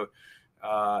 points. So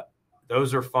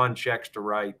those are fun checks to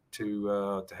write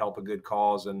to help a good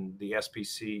cause. And the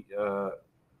SPCA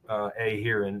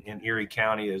here in Erie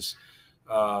County is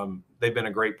they've been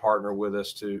a great partner with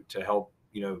us to help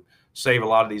save a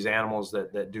lot of these animals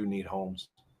that do need homes.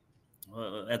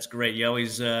 Well, that's great. You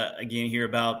always again hear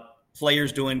about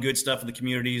players doing good stuff in the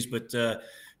communities, but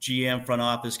GM, front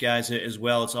office guys as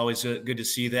well. It's always good to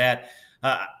see that.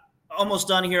 Almost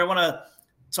done here. I want to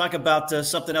talk about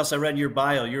something else I read in your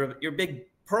bio. You're a big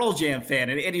Pearl Jam fan,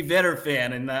 an Eddie Vedder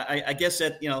fan, and I guess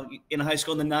that in high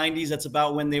school in the '90s, that's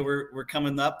about when they were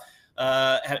coming up.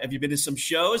 Have you been to some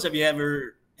shows? Have you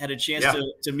ever had a chance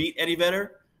to meet Eddie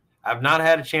Vedder? I've not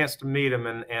had a chance to meet him,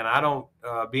 and I don't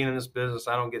being in this business,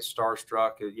 I don't get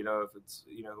starstruck. If it's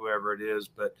whoever it is,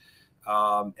 but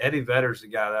Eddie Vedder's the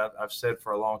guy that I've said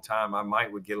for a long time I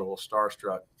would get a little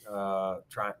starstruck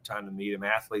trying to meet him.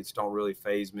 Athletes don't really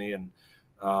faze me, and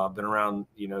been around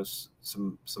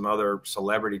some other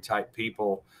celebrity type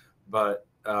people, but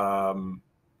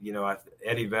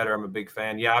Eddie Vedder, I'm a big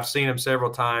fan. Yeah, I've seen him several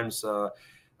times. The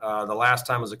last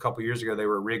time was a couple years ago. They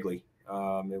were at Wrigley.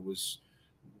 It was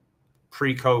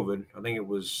pre-COVID. I think it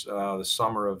was the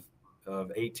summer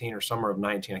of 18 or summer of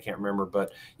 19. I can't remember,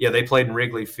 but yeah, they played in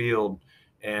Wrigley Field,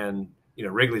 and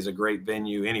Wrigley's a great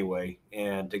venue anyway.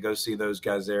 And to go see those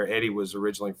guys there, Eddie was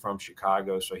originally from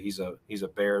Chicago, so he's a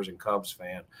Bears and Cubs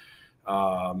fan.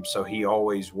 So he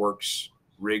always works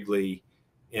Wrigley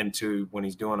into when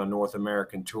he's doing a North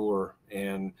American tour.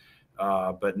 And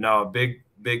but no,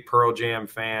 big Pearl Jam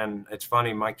fan. It's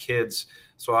funny, my kids.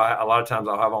 So a lot of times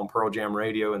I'll have on Pearl Jam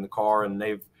radio in the car, and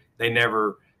they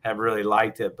never have really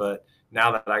liked it. But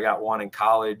now that I got one in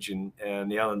college and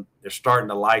the other, they're starting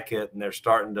to like it, and they're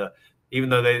starting to, even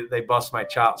though they bust my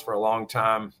chops for a long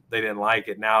time, they didn't like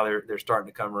it. Now they're starting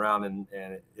to come around, and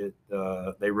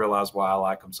they realize why I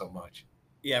like them so much.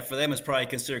 Yeah, for them it's probably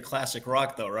considered classic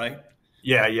rock, though, right?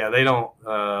 Yeah, they don't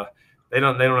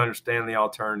understand the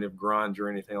alternative grunge or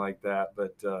anything like that.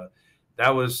 But that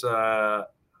was a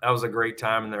great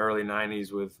time in the early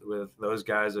 '90s with those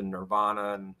guys in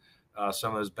Nirvana and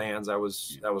some of those bands. That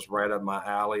was right up my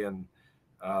alley. And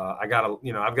I've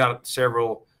got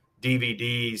several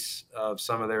DVDs of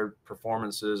some of their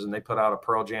performances, and they put out a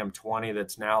Pearl Jam 20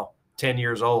 that's now 10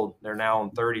 years old. They're now on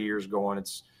 30 years going.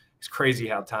 It's crazy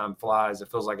how time flies.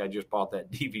 It feels like I just bought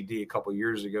that DVD a couple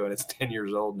years ago, and it's 10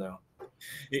 years old now.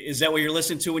 Is that what you're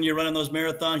listening to when you're running those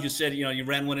marathons? You said, you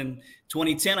ran one in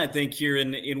 2010, I think, here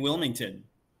in Wilmington.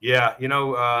 Yeah,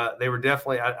 they were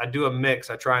definitely. I do a mix.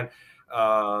 I try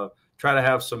to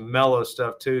have some mellow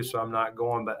stuff too, so I'm not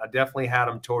going. But I definitely had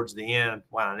them towards the end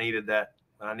when I needed that.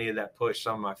 When I needed that push.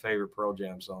 Some of my favorite Pearl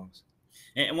Jam songs.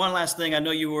 And one last thing, I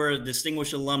know you were a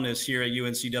distinguished alumnus here at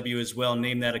UNCW as well.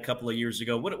 Named that a couple of years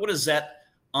ago. What does that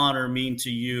honor mean to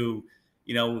you?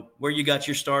 Where you got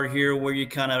your start here, where you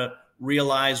kind of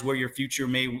realized where your future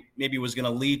maybe was going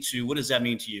to lead to. What does that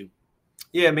mean to you?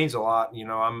 Yeah, it means a lot.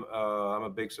 I'm a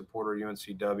big supporter of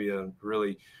UNCW.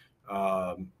 Really,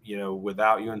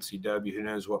 without UNCW, who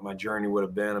knows what my journey would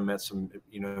have been. I met some,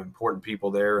 important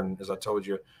people there. And as I told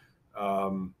you,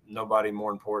 nobody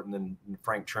more important than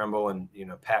Frank Trimble. And,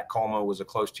 Pat Colma was a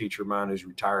close teacher of mine who's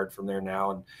retired from there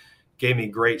now and gave me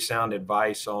great sound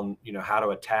advice on, how to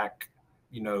attack,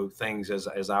 things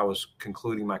as I was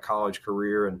concluding my college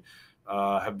career, and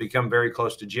have become very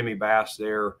close to Jimmy Bass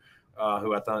there,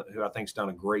 who I think's done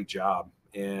a great job.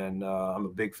 And I'm a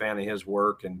big fan of his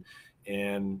work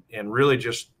and really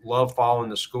just love following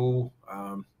the school.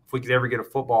 If we could ever get a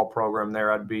football program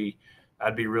there, I'd be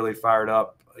really fired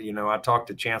up. I talked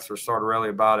to Chancellor Sartorelli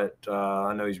about it.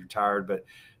 I know he's retired, but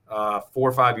 4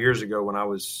 or 5 years ago when it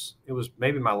was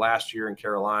maybe my last year in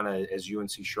Carolina as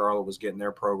UNC Charlotte was getting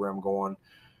their program going.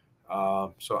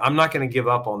 So I'm not going to give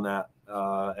up on that.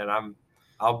 And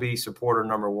I'll be supporter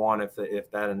number one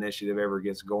if that initiative ever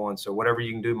gets going. So whatever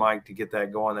you can do, Mike, to get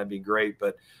that going, that'd be great.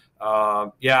 But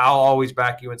I'll always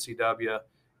back UNCW,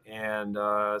 and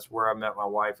it's where I met my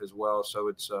wife as well. So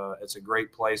it's a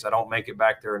great place. I don't make it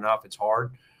back there enough. It's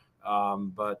hard,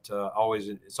 but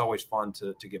it's always fun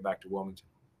to get back to Wilmington.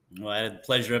 Well, I had the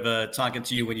pleasure of talking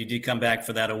to you when you did come back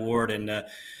for that award, and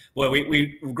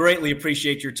we greatly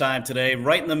appreciate your time today,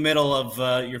 right in the middle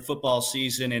of your football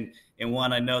season, and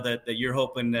one I know that you're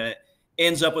hoping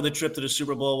ends up with a trip to the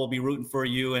Super Bowl. We'll be rooting for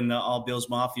you and all Bills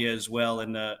Mafia as well.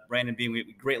 And Brandon Beane,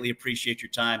 we greatly appreciate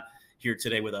your time here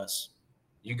today with us.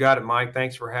 You got it, Mike.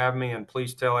 Thanks for having me, and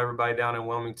please tell everybody down in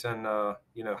Wilmington,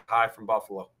 hi from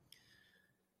Buffalo.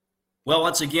 Well,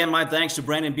 once again, my thanks to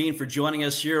Brandon Beane for joining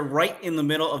us here right in the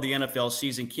middle of the NFL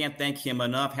season. Can't thank him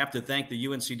enough. Have to thank the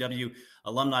UNCW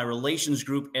Alumni Relations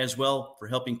Group as well for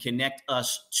helping connect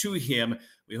us to him.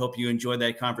 We hope you enjoyed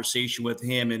that conversation with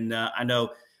him. And I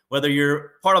know whether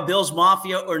you're part of Bills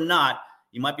Mafia or not,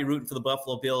 you might be rooting for the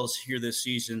Buffalo Bills here this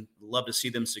season. Love to see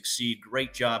them succeed.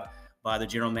 Great job by the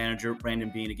general manager, Brandon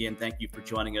Beane. Again, thank you for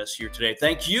joining us here today.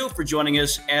 Thank you for joining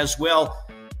us as well.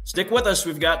 Stick with us.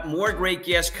 We've got more great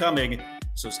guests coming.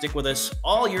 So stick with us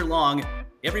all year long,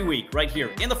 every week, right here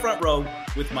in the front row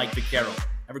with Mike Vaccaro.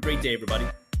 Have a great day, everybody.